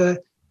 And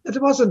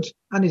it wasn't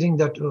anything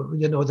that,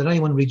 that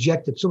anyone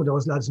rejected. Some of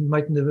those lads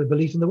mightn't have a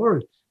belief in the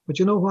world. But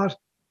you know what?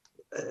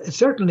 It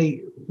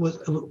certainly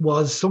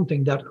was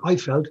something that I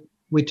felt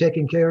we'd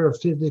taken care of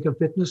physical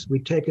fitness.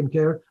 We'd taken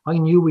care. I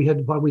knew we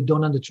had what we'd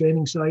done on the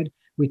training side.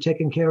 We'd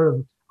taken care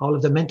of all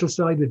of the mental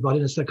side. We'd brought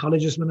in a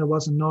psychologist when it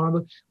wasn't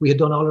normal. We had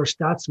done all our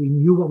stats. We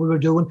knew what we were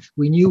doing.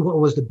 We knew what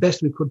was the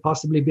best we could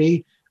possibly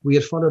be. We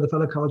had followed a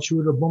fellow called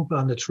Shooter Bumper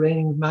on the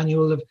training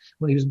manual of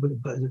when he was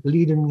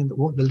leading the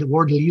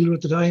world leader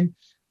at the time.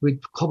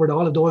 We'd covered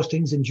all of those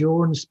things,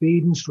 endurance,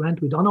 speed and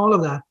strength. We'd done all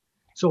of that.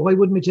 So why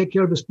wouldn't we take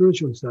care of the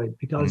spiritual side?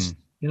 Because,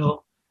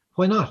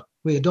 why not?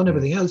 We had done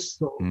everything else,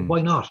 so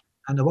why not?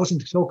 And it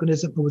wasn't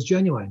tokenism, it was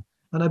genuine.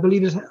 And I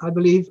believe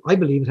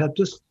it helped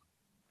us.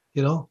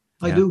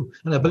 I do.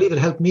 And I believe it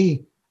helped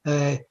me.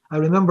 I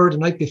remember the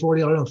night before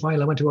the Ireland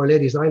final, I went to Our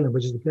Lady's Island,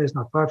 which is a place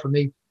not far from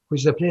me,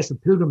 which is a place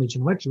of pilgrimage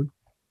in Wexford.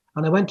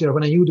 And I went there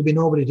when I knew there'd be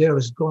nobody there. It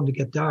was going to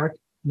get dark.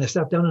 And I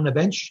sat down on a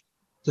bench.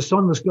 The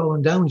sun was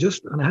going down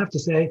and I have to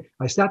say,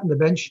 I sat on the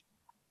bench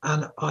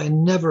and I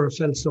never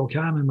felt so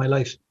calm in my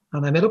life.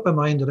 And I made up my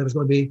mind that I was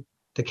going to be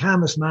the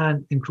calmest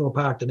man in Croke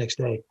Park the next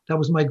day. That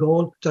was my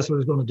goal. That's what I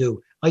was going to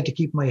do. I had to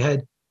keep my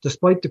head,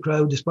 despite the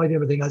crowd, despite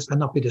everything else, and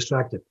not be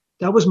distracted.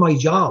 That was my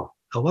job.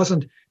 It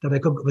wasn't that I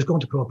was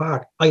going to Croke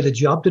Park. I had a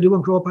job to do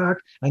in Croke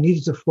Park. I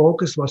needed to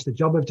focus. What's the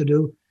job I have to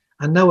do?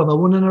 And now I'm a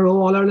 1 in a row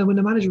All-Ireland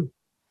winning manager.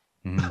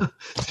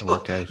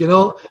 Okay.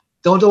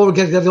 Don't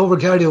get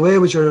overcarried away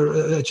with your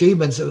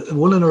achievements.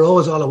 1 in a row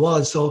is all it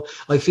was. So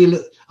I feel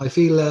a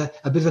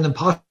bit of an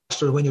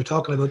imposter when you're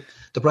talking about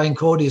the Brian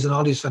Cody's and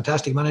all these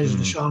fantastic managers,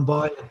 and Sean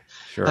Boyle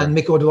and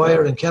Mick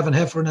O'Dwyer and Kevin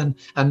Heffern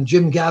and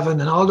Jim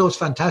Gavin and all those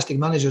fantastic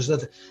managers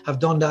that have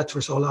done that for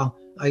so long.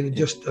 I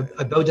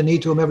bow the knee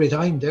to them every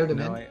time. They're the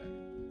men.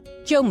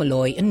 Joe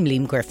Malloy and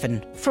Liam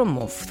Griffin from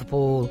Off the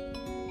Ball.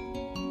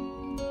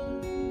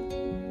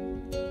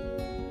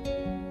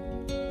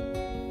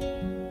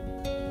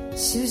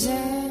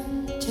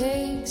 Suzanne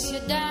takes you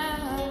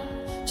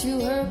down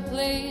to her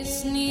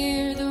place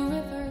near the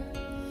river.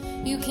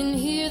 You can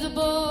hear the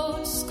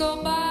boats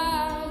go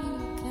by.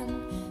 You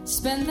can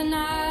spend the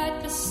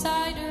night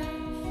beside her,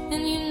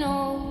 and you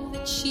know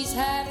that she's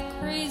half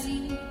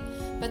crazy,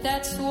 but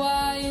that's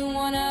why you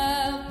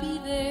wanna be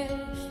there.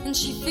 And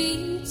she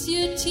feeds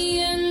you tea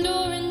and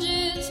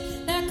oranges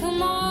that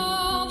come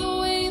all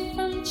the way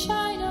from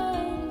China.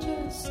 And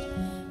just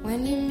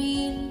when you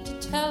mean to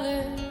tell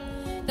her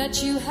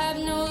that you have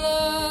no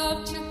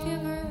love to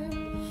give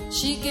her,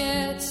 she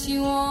gets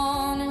you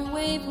on her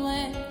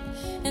wavelength,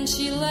 and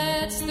she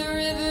lets the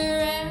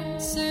river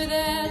answer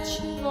that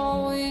you've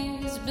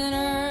always been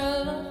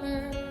her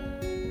lover.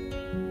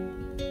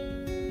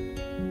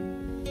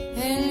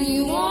 And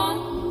you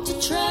want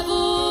to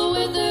travel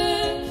with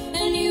her,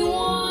 and you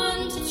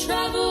want to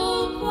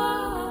travel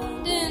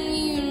blind, and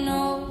you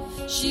know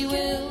she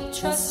will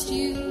trust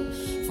you,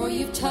 for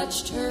you've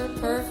touched her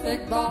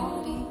perfect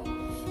body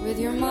with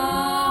your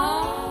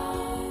mind.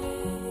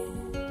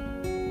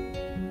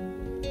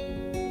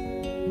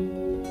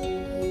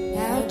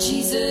 Now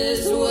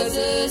Jesus was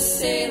a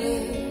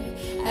sailor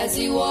as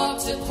he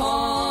walked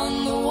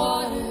upon the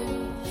water,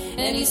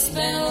 and he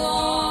spent a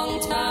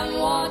long time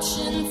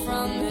watching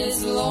from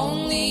his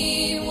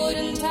lonely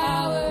wooden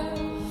tower,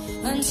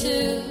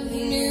 until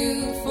he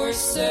knew for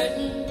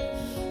certain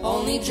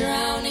only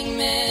drowning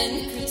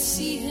men could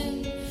see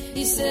him.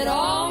 He said,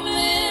 all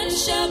men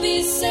shall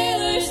be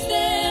sailors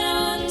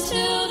then,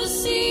 until the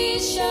sea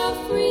shall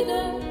free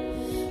them.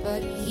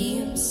 But he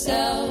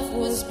himself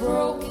was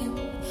broken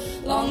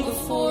long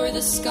before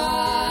the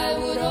sky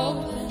would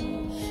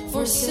open.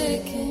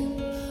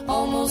 Forsaken,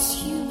 almost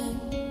human,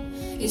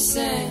 he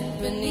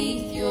sank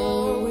beneath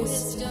your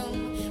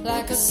wisdom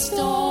like a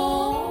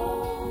stone.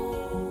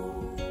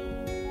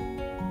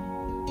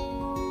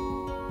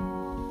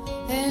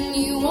 And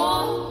you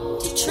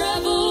want to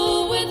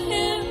travel with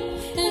him,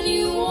 and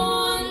you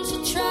want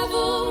to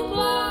travel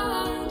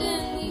blind,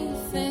 and you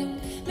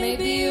think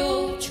maybe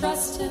you'll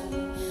trust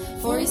him,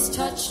 for he's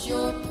touched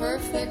your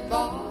perfect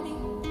body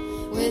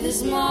with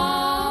his mind.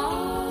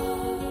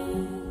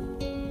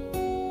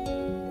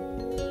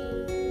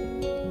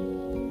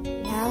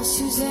 Now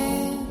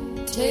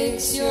Suzanne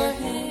takes your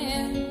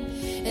hand,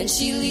 and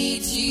she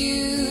leads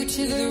you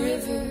to the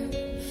river.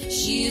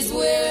 She is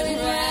wearing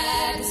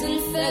rags and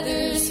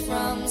feathers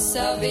from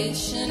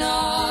Salvation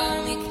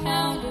Army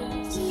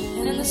counters,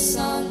 and the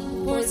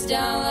sun pours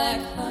down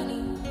like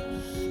honey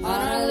on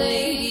Our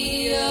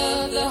Lady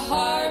of the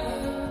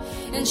Harbor,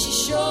 and she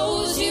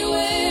shows you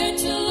where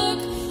to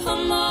look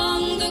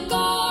among the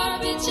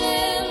garbage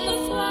and the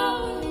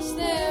flowers.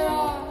 There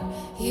are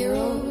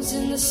heroes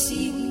in the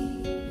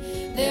seaweed,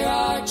 there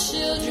are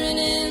children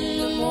in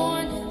the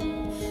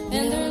morning,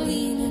 and they're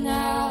leaning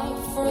out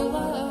for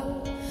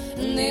love,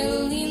 and they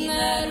lean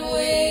that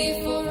way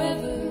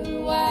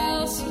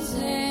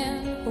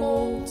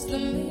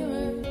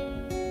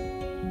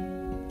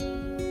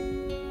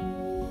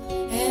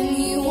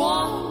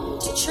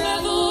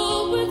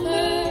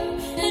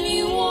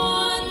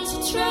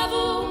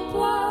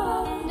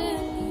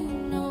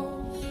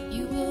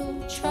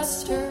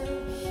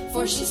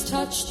for she's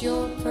touched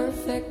your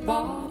perfect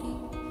body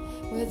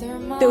with her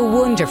mind. The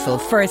wonderful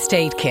first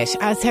aid kit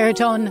as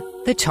heard on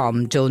The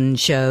Tom Dunn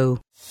Show.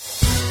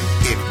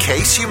 In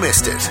case you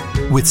missed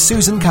it, with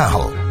Susan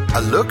Cahill.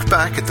 A look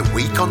back at the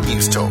week on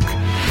News Talk.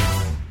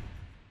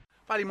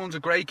 Ballymun's a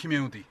great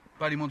community.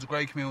 Ballymun's a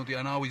great community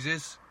and always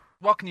is.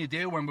 What can you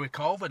do when we're with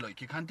COVID? Like,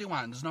 you can't do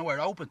anything. There's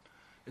nowhere open.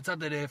 It's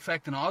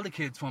affecting all the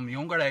kids from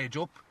younger age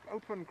up.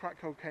 Open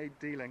crack cocaine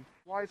dealing.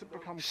 Why has it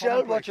become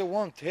Sell commonplace? what you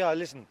want. Here,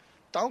 listen.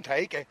 Don't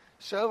take it.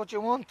 Sell what you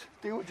want.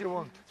 Do what you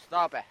want.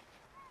 Stop it.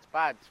 It's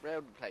bad. It's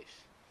around the place.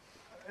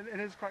 It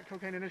is crack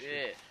cocaine an issue?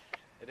 Yeah,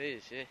 it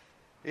is, yeah.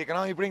 You can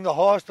only bring the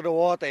horse to the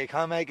water. You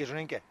can't make it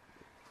drink it.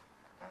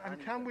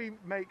 And can we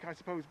make, I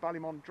suppose,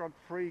 Ballymon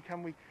drug-free?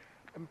 Can we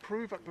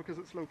improve it because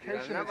its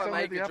location? You'll never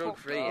make it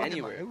drug-free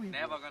anywhere.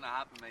 Never going to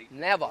happen, mate.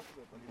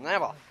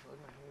 Never.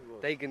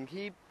 They can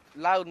keep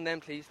louding them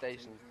police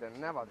stations. They'll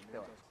never do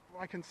it.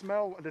 I can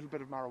smell a little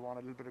bit of marijuana, a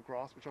little bit of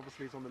grass, which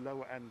obviously is on the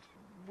lower end.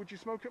 Would you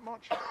smoke it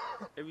much?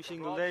 Every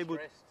single day, but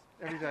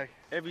every day.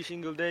 Every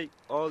single day,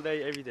 all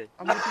day, every day.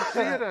 And would you see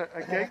it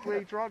a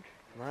gateway drug?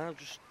 Man,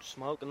 just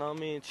smoking, know what I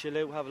mean? Chill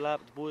out, have a laugh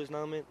with the boys,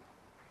 know what I mean?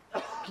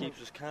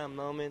 Keeps us calm,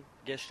 know what I mean?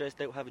 Get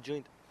stressed out, have a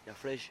joint, you're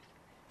fresh.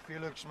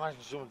 Feel like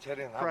smashing someone's head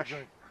in and fresh. have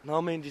a joint. No,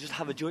 I mean, you just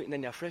have a joint and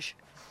then you're fresh.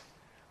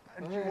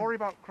 And do you worry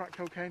about crack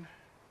cocaine?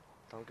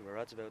 Don't give a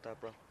rat's about that,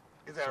 bro.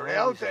 Is that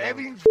real?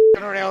 Everything's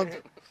around.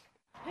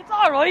 It's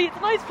alright, it's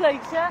a nice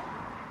place, yeah.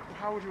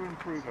 How would you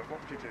improve it? What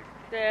would you do?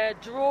 The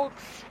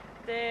drugs,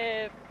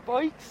 the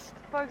bikes,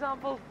 for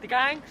example, the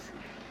gangs.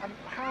 And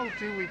how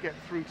do we get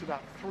through to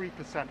that 3%?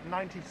 97%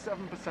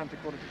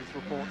 according to this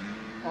report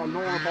are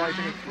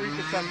law-abiding and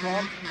 3%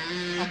 aren't.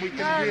 And we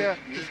can hear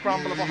the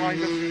scrambler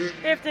behind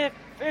us.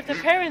 If the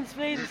parents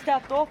really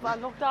stepped up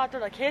and looked after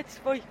their kids,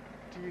 right.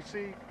 Do you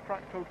see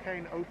crack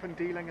cocaine open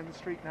dealing in the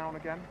street now and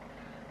again?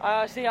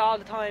 I see it all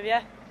the time,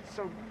 yeah.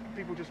 So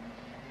people just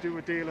do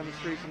a deal in the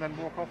streets and then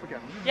walk off again?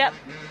 Yep.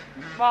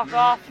 Walk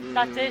off,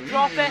 that's it,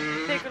 drop it,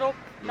 pick it up,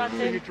 that's so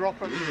it. You drop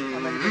it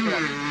and then you pick it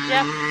up?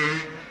 Yep.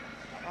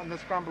 And the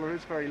scrambler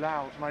is very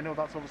loud, and I know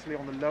that's obviously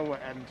on the lower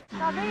end.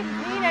 Now these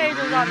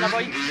teenagers on the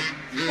bike.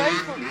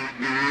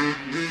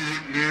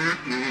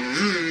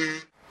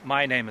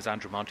 My name is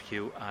Andrew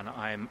Montague, and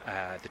I'm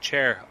the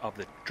chair of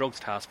the Drugs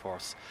Task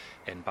Force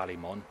in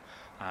Ballymun,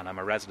 and I'm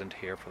a resident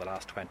here for the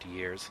last 20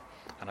 years.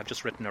 And I've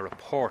just written a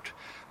report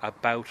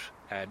about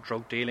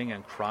drug dealing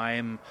and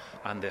crime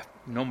and the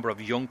number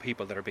of young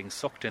people that are being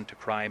sucked into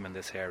crime in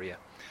this area.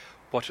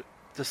 But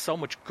there's so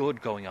much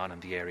good going on in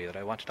the area that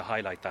I wanted to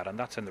highlight that, and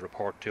that's in the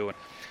report too. And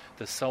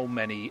there's so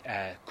many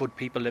good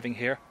people living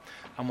here,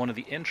 and one of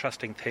the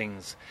interesting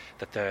things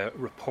that the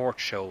report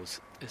shows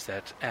is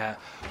that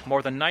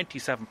more than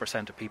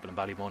 97% of people in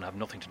Ballymun have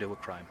nothing to do with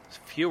crime.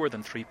 Fewer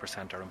than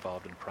 3% are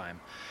involved in crime.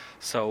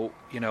 So,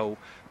 you know,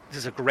 this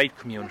is a great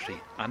community,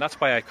 and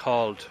that's why I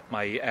called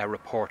my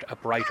report A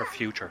Brighter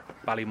Future,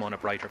 Ballymun A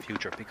Brighter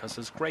Future, because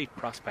there's great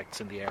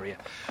prospects in the area.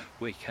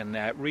 We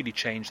can really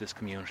change this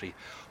community.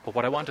 But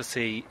what I want to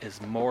see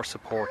is more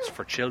supports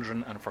for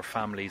children and for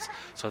families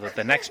so that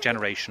the next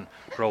generation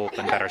grow up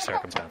in better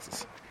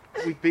circumstances.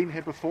 We've been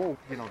here before,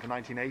 you know, the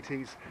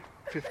 1980s,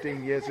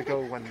 15 years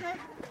ago when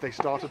they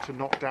started to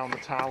knock down the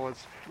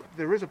towers.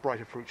 There is a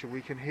brighter future.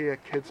 We can hear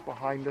kids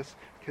behind us.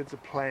 Kids are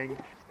playing.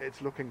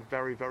 It's looking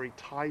very, very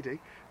tidy.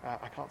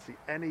 I can't see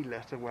any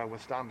litter where we're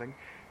standing.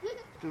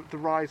 The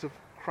rise of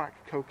crack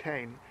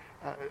cocaine,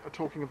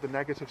 talking of the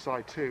negative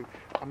side too,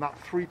 and that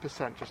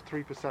 3%, just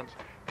 3%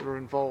 that are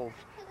involved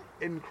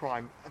in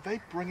crime, are they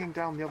bringing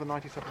down the other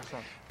 97%?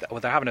 Well,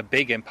 they're having a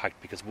big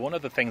impact because one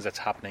of the things that's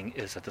happening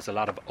is that there's a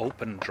lot of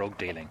open drug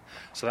dealing.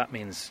 So that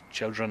means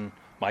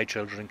my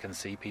children can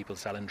see people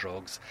selling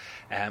drugs.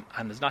 And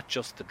it's not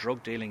just the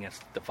drug dealing,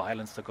 it's the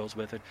violence that goes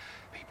with it.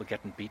 People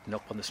getting beaten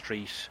up on the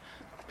street,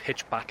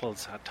 pitch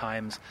battles at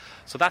times.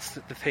 So that's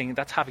the thing,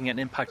 that's having an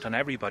impact on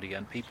everybody,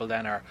 and people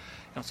then are,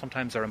 you know,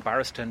 sometimes they're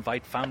embarrassed to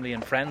invite family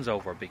and friends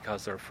over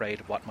because they're afraid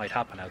of what might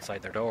happen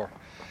outside their door.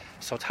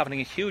 So it's having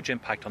a huge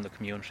impact on the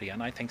community,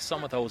 and I think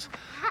some of those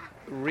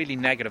really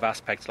negative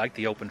aspects, like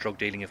the open drug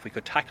dealing, if we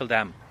could tackle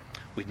them,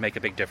 we'd make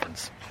a big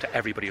difference to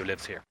everybody who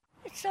lives here.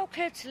 It's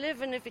okay to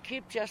live in if you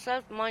keep to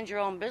yourself and mind your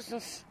own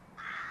business.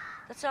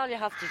 That's all you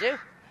have to do.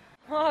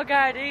 Oh,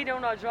 Gardaí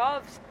doing our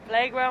jobs,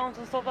 playgrounds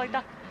and stuff like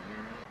that.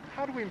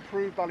 How do we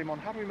improve Ballymun?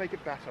 How do we make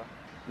it better?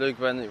 Look,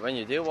 when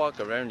you do walk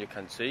around, you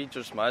can see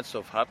just mad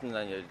stuff happening,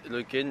 and you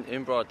look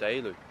in broad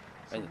day. Look,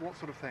 so what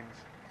sort of things?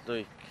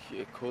 Like,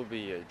 it could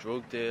be a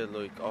drug deal,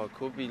 like, or it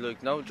could be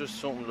like, no, just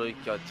something like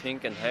you're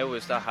thinking, how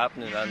is that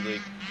happening? And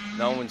like,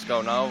 no one's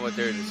going over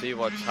there to see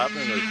what's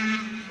happening. Like,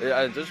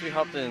 it does be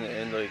happening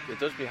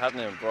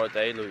in broad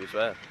day, like, as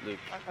well. Like,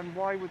 and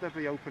why would there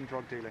be open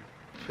drug dealing?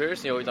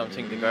 Personally, I don't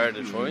think the guard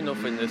are trying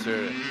enough in this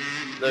area.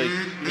 Like,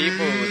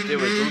 people would do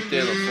a drug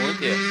deal in front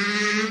of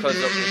you, because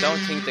I don't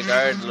think the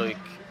guard, like,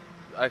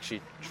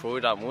 actually try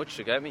that much,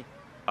 you get me?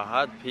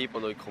 I had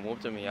people like come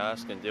up to me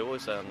asking, do I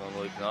sell? And I'm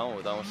like, no,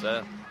 I don't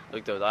sell.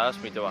 Like, they would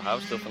ask me, do I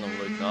have stuff? And I'm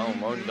like, no,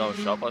 I'm only going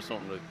to shop or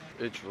something. Like,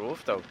 it's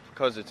rough though,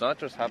 because it's not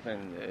just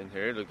happening in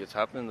here, like, it's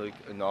happening like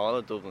in all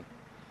of Dublin.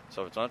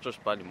 So it's not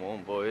just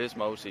Ballymun, but it is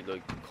mostly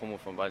like coming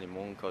from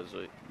Ballymun, because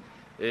like,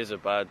 it is a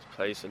bad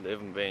place to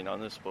live, and being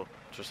honest, but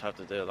just have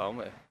to deal along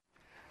with it.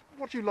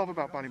 What do you love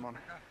about Ballymun?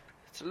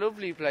 It's a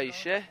lovely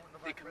place, yeah.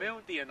 The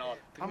community and all.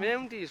 The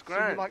community is So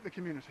grand. you like the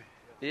community?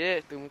 Yeah,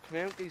 the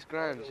community's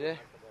grand, yeah.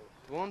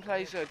 The one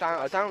place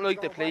I don't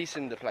like the police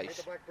in the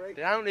place.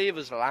 They don't leave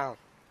us alone.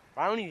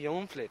 We're only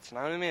young flits, you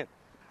know what I mean?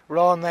 We're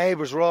all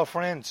neighbours, we're all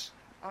friends.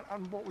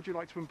 And what would you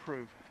like to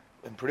improve?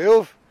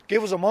 Improve?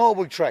 Give us a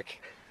motorbike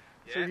track.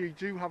 So you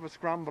do have a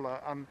scrambler,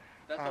 and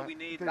that's what we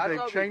need.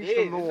 They've changed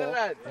the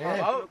law.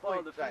 Yeah.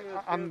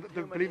 And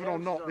believe it or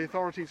not, the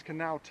authorities can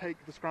now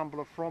take the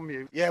scrambler from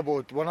you. Yeah,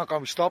 but we're not going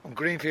to be stopping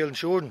Greenfield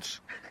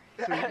Insurance.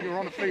 So you're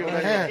on a field.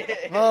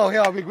 No,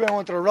 yeah, we go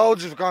onto the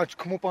roads. We've got to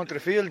come up onto the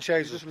field and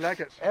chase us. Just leg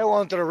it. Out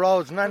onto the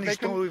roads, and then But they these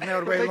can- we've now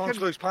but away they lunch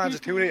can- like pans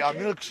of 2 litre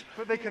milks.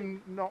 But they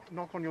can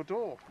knock on your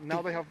door.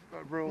 Now they have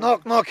rules.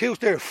 Knock, who's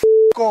there?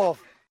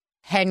 Off.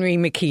 Henry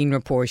McKean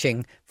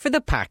reporting for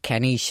the Pat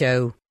Kenny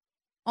Show.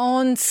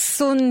 On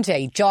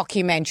Sunday,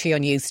 documentary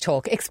on Youth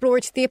Talk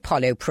explored the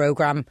Apollo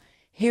programme.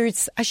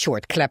 Here's a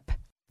short clip.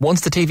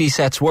 Once the TV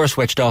sets were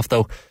switched off,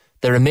 though,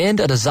 there remained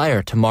a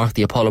desire to mark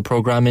the Apollo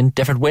programme in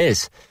different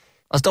ways.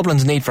 As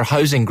Dublin's need for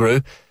housing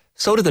grew,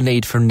 so did the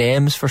need for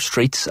names for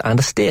streets and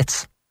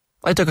estates.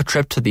 I took a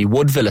trip to the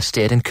Woodville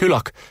estate in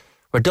Coolock,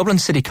 where Dublin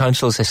City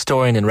Council's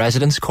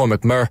historian-in-residence,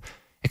 Cormac Muir,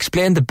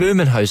 explained the boom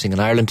in housing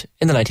in Ireland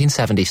in the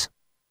 1970s.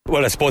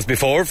 Well, I suppose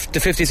before the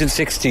 50s and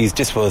 60s,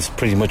 this was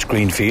pretty much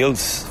green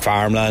fields,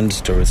 farmland.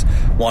 There was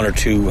one or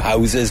two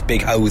houses,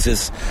 big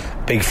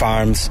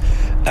farms.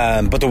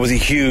 But there was a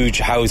huge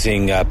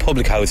housing,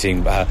 public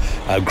housing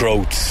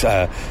growth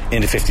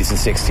in the 50s and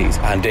 60s.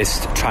 And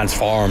this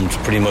transformed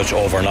pretty much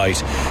overnight.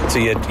 So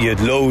you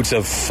had loads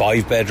of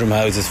 5-bedroom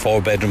houses,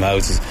 4-bedroom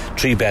houses,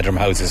 3-bedroom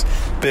houses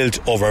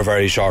built over a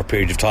very short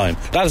period of time.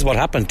 That is what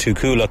happened to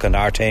Coolock and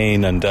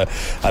Artane and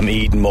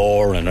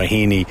Edenmore and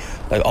Raheny.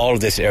 All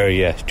of this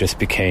area just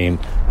became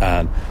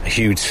a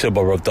huge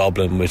suburb of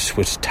Dublin with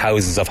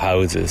thousands of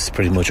houses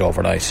pretty much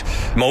overnight.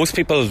 Most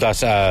people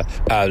that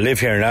live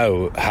here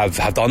now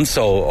have done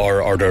so,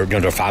 or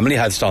their family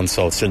has done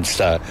so since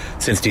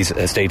these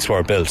estates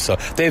were built. So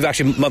they've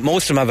actually,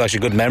 most of them have actually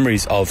good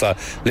memories of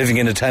living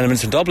in the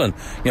tenements in Dublin.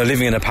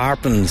 Living in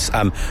apartments,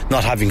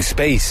 not having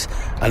space,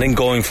 and then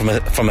going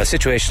from a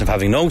situation of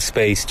having no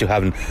space to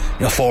having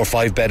 4 or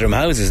 5 bedroom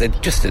houses. They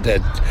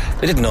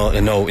didn't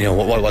know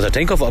what to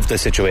think of the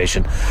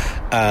situation.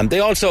 They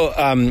also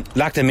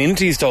lacked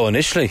amenities though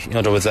initially.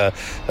 There was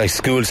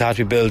schools had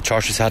to be built,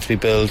 churches had to be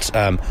built,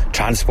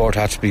 transport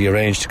had to be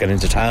arranged to get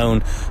into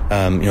town,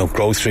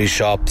 grocery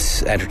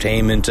shops,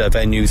 entertainment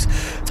venues.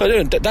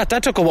 So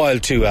that took a while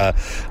to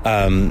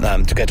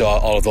get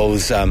all of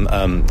those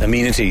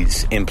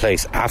amenities in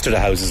place after the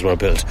houses were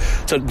built.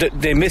 So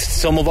they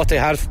missed some of what they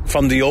had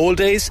from the old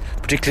days,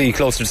 particularly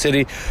close to the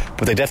city,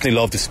 but they definitely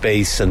loved the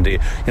space and the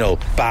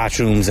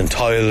bathrooms and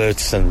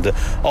toilets and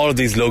all of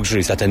these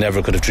luxuries that they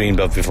never could have dreamed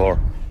of before.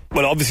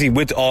 Well, obviously,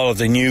 with all of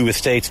the new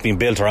estates being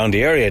built around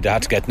the area, they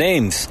had to get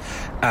names.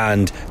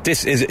 And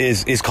this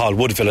is called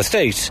Woodville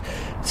Estate.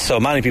 So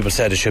many people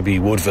said it should be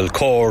Woodville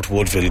Court,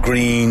 Woodville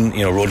Green,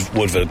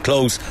 Woodville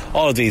Close,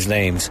 all of these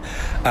names.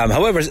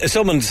 However,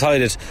 someone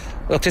decided,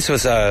 look, this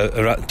was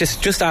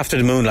just after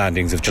the moon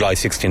landings of July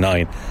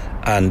 69.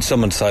 And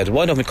someone decided,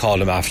 why don't we call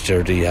them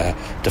after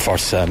the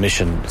first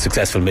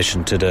successful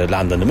mission to the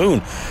land on the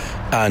moon?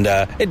 And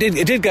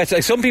it did get,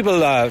 some people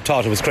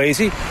thought it was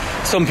crazy.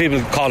 Some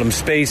people call them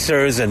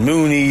spacers and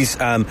moonies,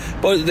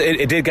 but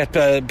it did get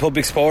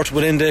public support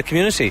within the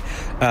community.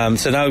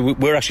 So now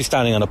we're actually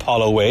standing on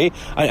Apollo Way,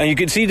 and you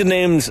can see the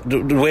names,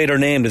 the way they're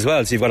named as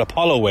well. So you've got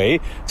Apollo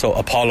Way. So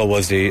Apollo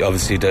was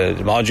obviously the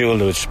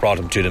module which brought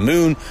him to the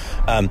moon.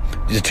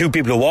 The two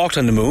people who walked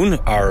on the moon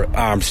are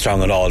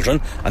Armstrong and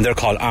Aldrin, and they're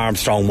called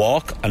Armstrong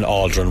Walk and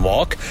Aldrin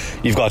Walk.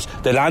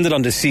 They landed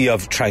on the Sea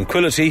of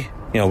Tranquility,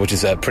 which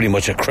is pretty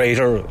much a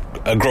crater,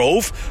 a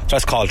grove. So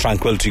that's called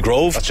Tranquility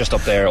Grove. That's just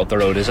up there, up the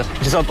road, is it?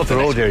 Just up the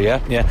road here,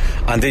 yeah.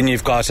 And then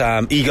you've got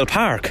Eagle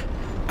Park.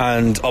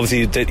 And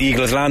obviously the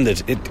Eagles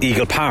landed,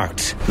 Eagle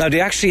parked. Now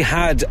they actually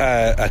had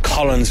a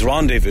Collins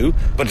rendezvous,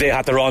 but they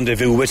had the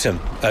rendezvous with him,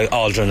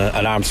 Aldrin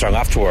and Armstrong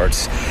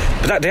afterwards.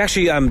 But they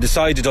actually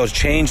decided to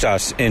change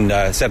that in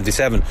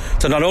 77.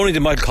 So not only did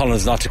Michael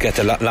Collins not to get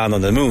to land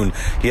on the moon,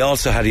 he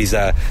also had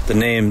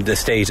the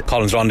state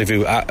Collins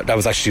rendezvous that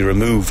was actually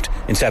removed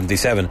in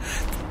 77.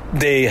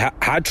 They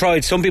had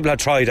tried, some people had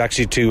tried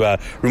actually to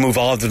remove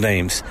all the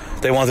names.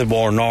 They wanted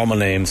more normal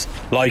names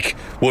like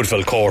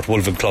Woodville Court,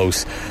 Woodville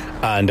Close,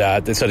 and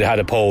so they had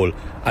a poll,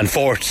 And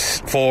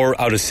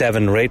 4 out of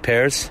 7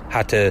 ratepayers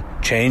had to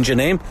change a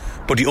name,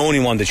 but the only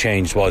one that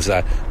changed was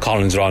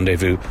Collins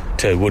Rendezvous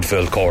to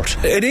Woodfield Court.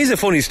 It is a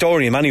funny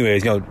story in many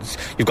ways.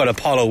 You've got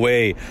Apollo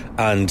Way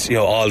and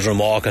Aldrin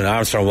Walk and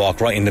Armstrong Walk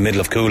right in the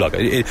middle of Coolock.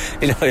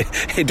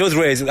 It does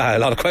raise a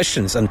lot of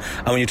questions, and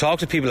when you talk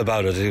to people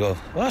about it, you go,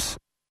 what?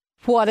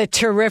 What a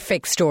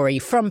terrific story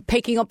from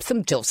Picking Up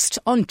Some Dust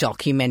on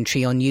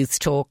Documentary on Youth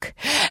Talk.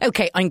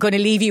 OK, I'm going to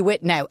leave you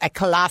with now a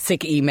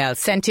classic email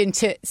sent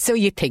into So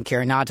You Think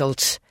You're an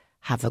Adult.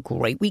 Have a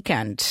great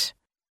weekend.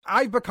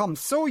 I've become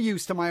so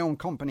used to my own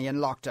company in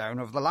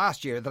lockdown over the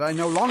last year that I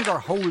no longer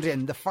hold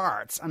in the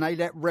farts and I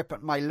let rip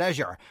at my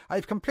leisure.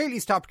 I've completely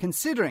stopped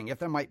considering if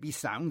there might be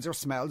sounds or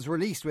smells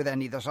released with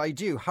any that I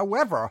do.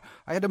 However,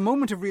 I had a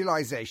moment of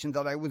realisation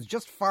that I was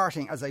just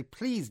farting as I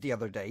pleased the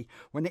other day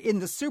when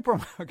in the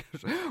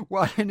supermarket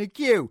while in a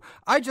queue.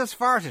 I just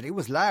farted. It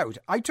was loud.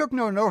 I took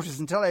no notice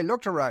until I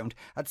looked around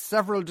at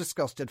several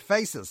disgusted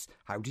faces.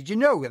 How did you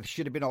know? They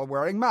should have been all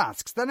wearing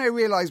masks. Then I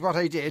realised what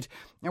I did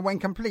and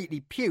went completely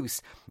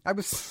puce. I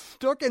was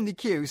stuck in the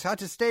queues, had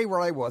to stay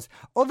where I was.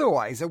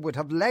 Otherwise, I would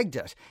have legged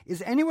it.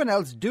 Is anyone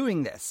else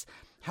doing this?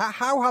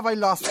 How have I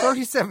lost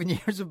 37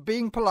 years of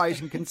being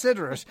polite and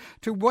considerate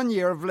to 1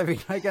 year of living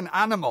like an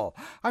animal?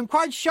 I'm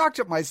quite shocked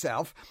at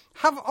myself.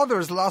 Have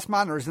others lost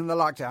manners in the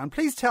lockdown?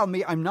 Please tell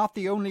me I'm not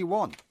the only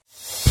one.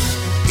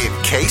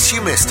 In case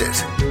you missed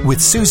it,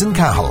 with Susan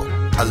Cahill.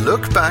 A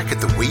look back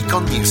at the week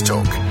on News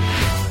Talk.